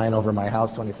bombers were flying over my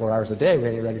house 24 hours a day,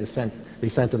 ready to be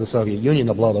sent to the Soviet Union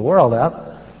to blow the world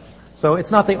up. So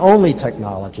it's not the only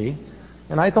technology.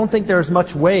 And I don't think there's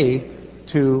much way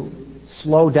to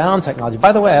slow down technology.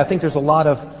 By the way, I think there's a lot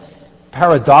of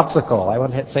paradoxical, I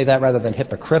would say that rather than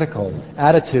hypocritical,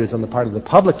 attitudes on the part of the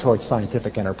public towards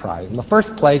scientific enterprise. In the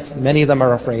first place, many of them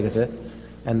are afraid of it,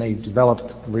 and they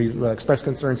express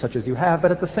concerns such as you have,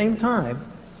 but at the same time,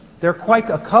 they're quite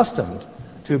accustomed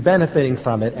to benefiting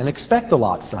from it and expect a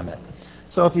lot from it.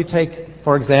 So if you take,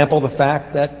 for example, the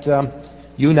fact that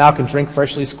you now can drink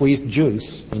freshly squeezed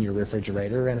juice in your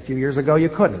refrigerator, and a few years ago you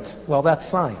couldn't. Well, that's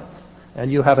science. And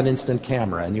you have an instant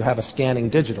camera, and you have a scanning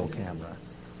digital camera.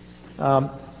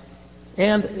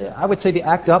 And I would say the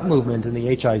ACT UP movement in the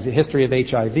history of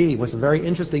HIV was a very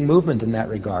interesting movement in that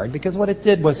regard, because what it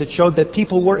did was it showed that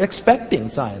people were expecting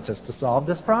scientists to solve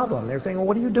this problem. They were saying, well,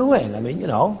 what are you doing? I mean,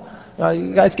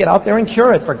 you guys get out there and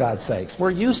cure it, for God's sakes. We're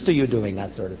used to you doing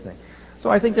that sort of thing. So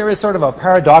I think there is sort of a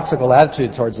paradoxical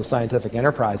attitude towards the scientific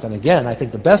enterprise. And again, I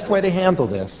think the best way to handle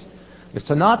this is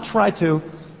to not try to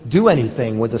do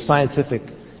anything with the scientific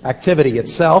activity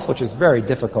itself, which is very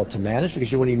difficult to manage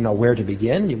because you wouldn't even know where to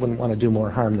begin. You wouldn't want to do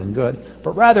more harm than good.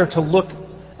 But rather to look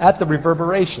at the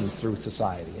reverberations through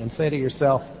society and say to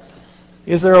yourself,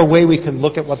 is there a way we can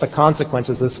look at what the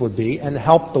consequences of this would be and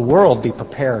help the world be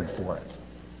prepared for it?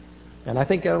 And I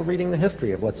think reading the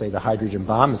history of, let's say, the hydrogen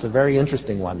bomb is a very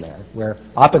interesting one there, where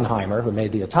Oppenheimer, who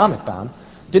made the atomic bomb,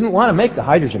 didn't want to make the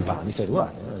hydrogen bomb. He said,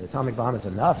 look, the atomic bomb is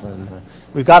enough, and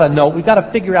we've got to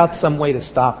figure out some way to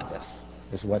stop this,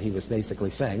 is what he was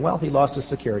basically saying. Well, he lost his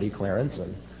security clearance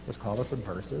and was called a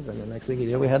subversive, and the next thing he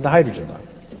did, we had the hydrogen bomb.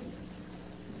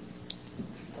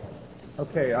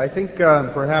 Okay, I think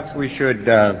perhaps we should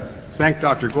thank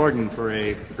Dr. Gordon for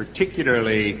a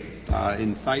particularly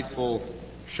insightful,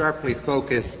 sharply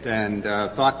focused, and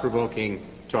thought-provoking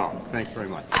talk. Thanks very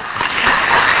much.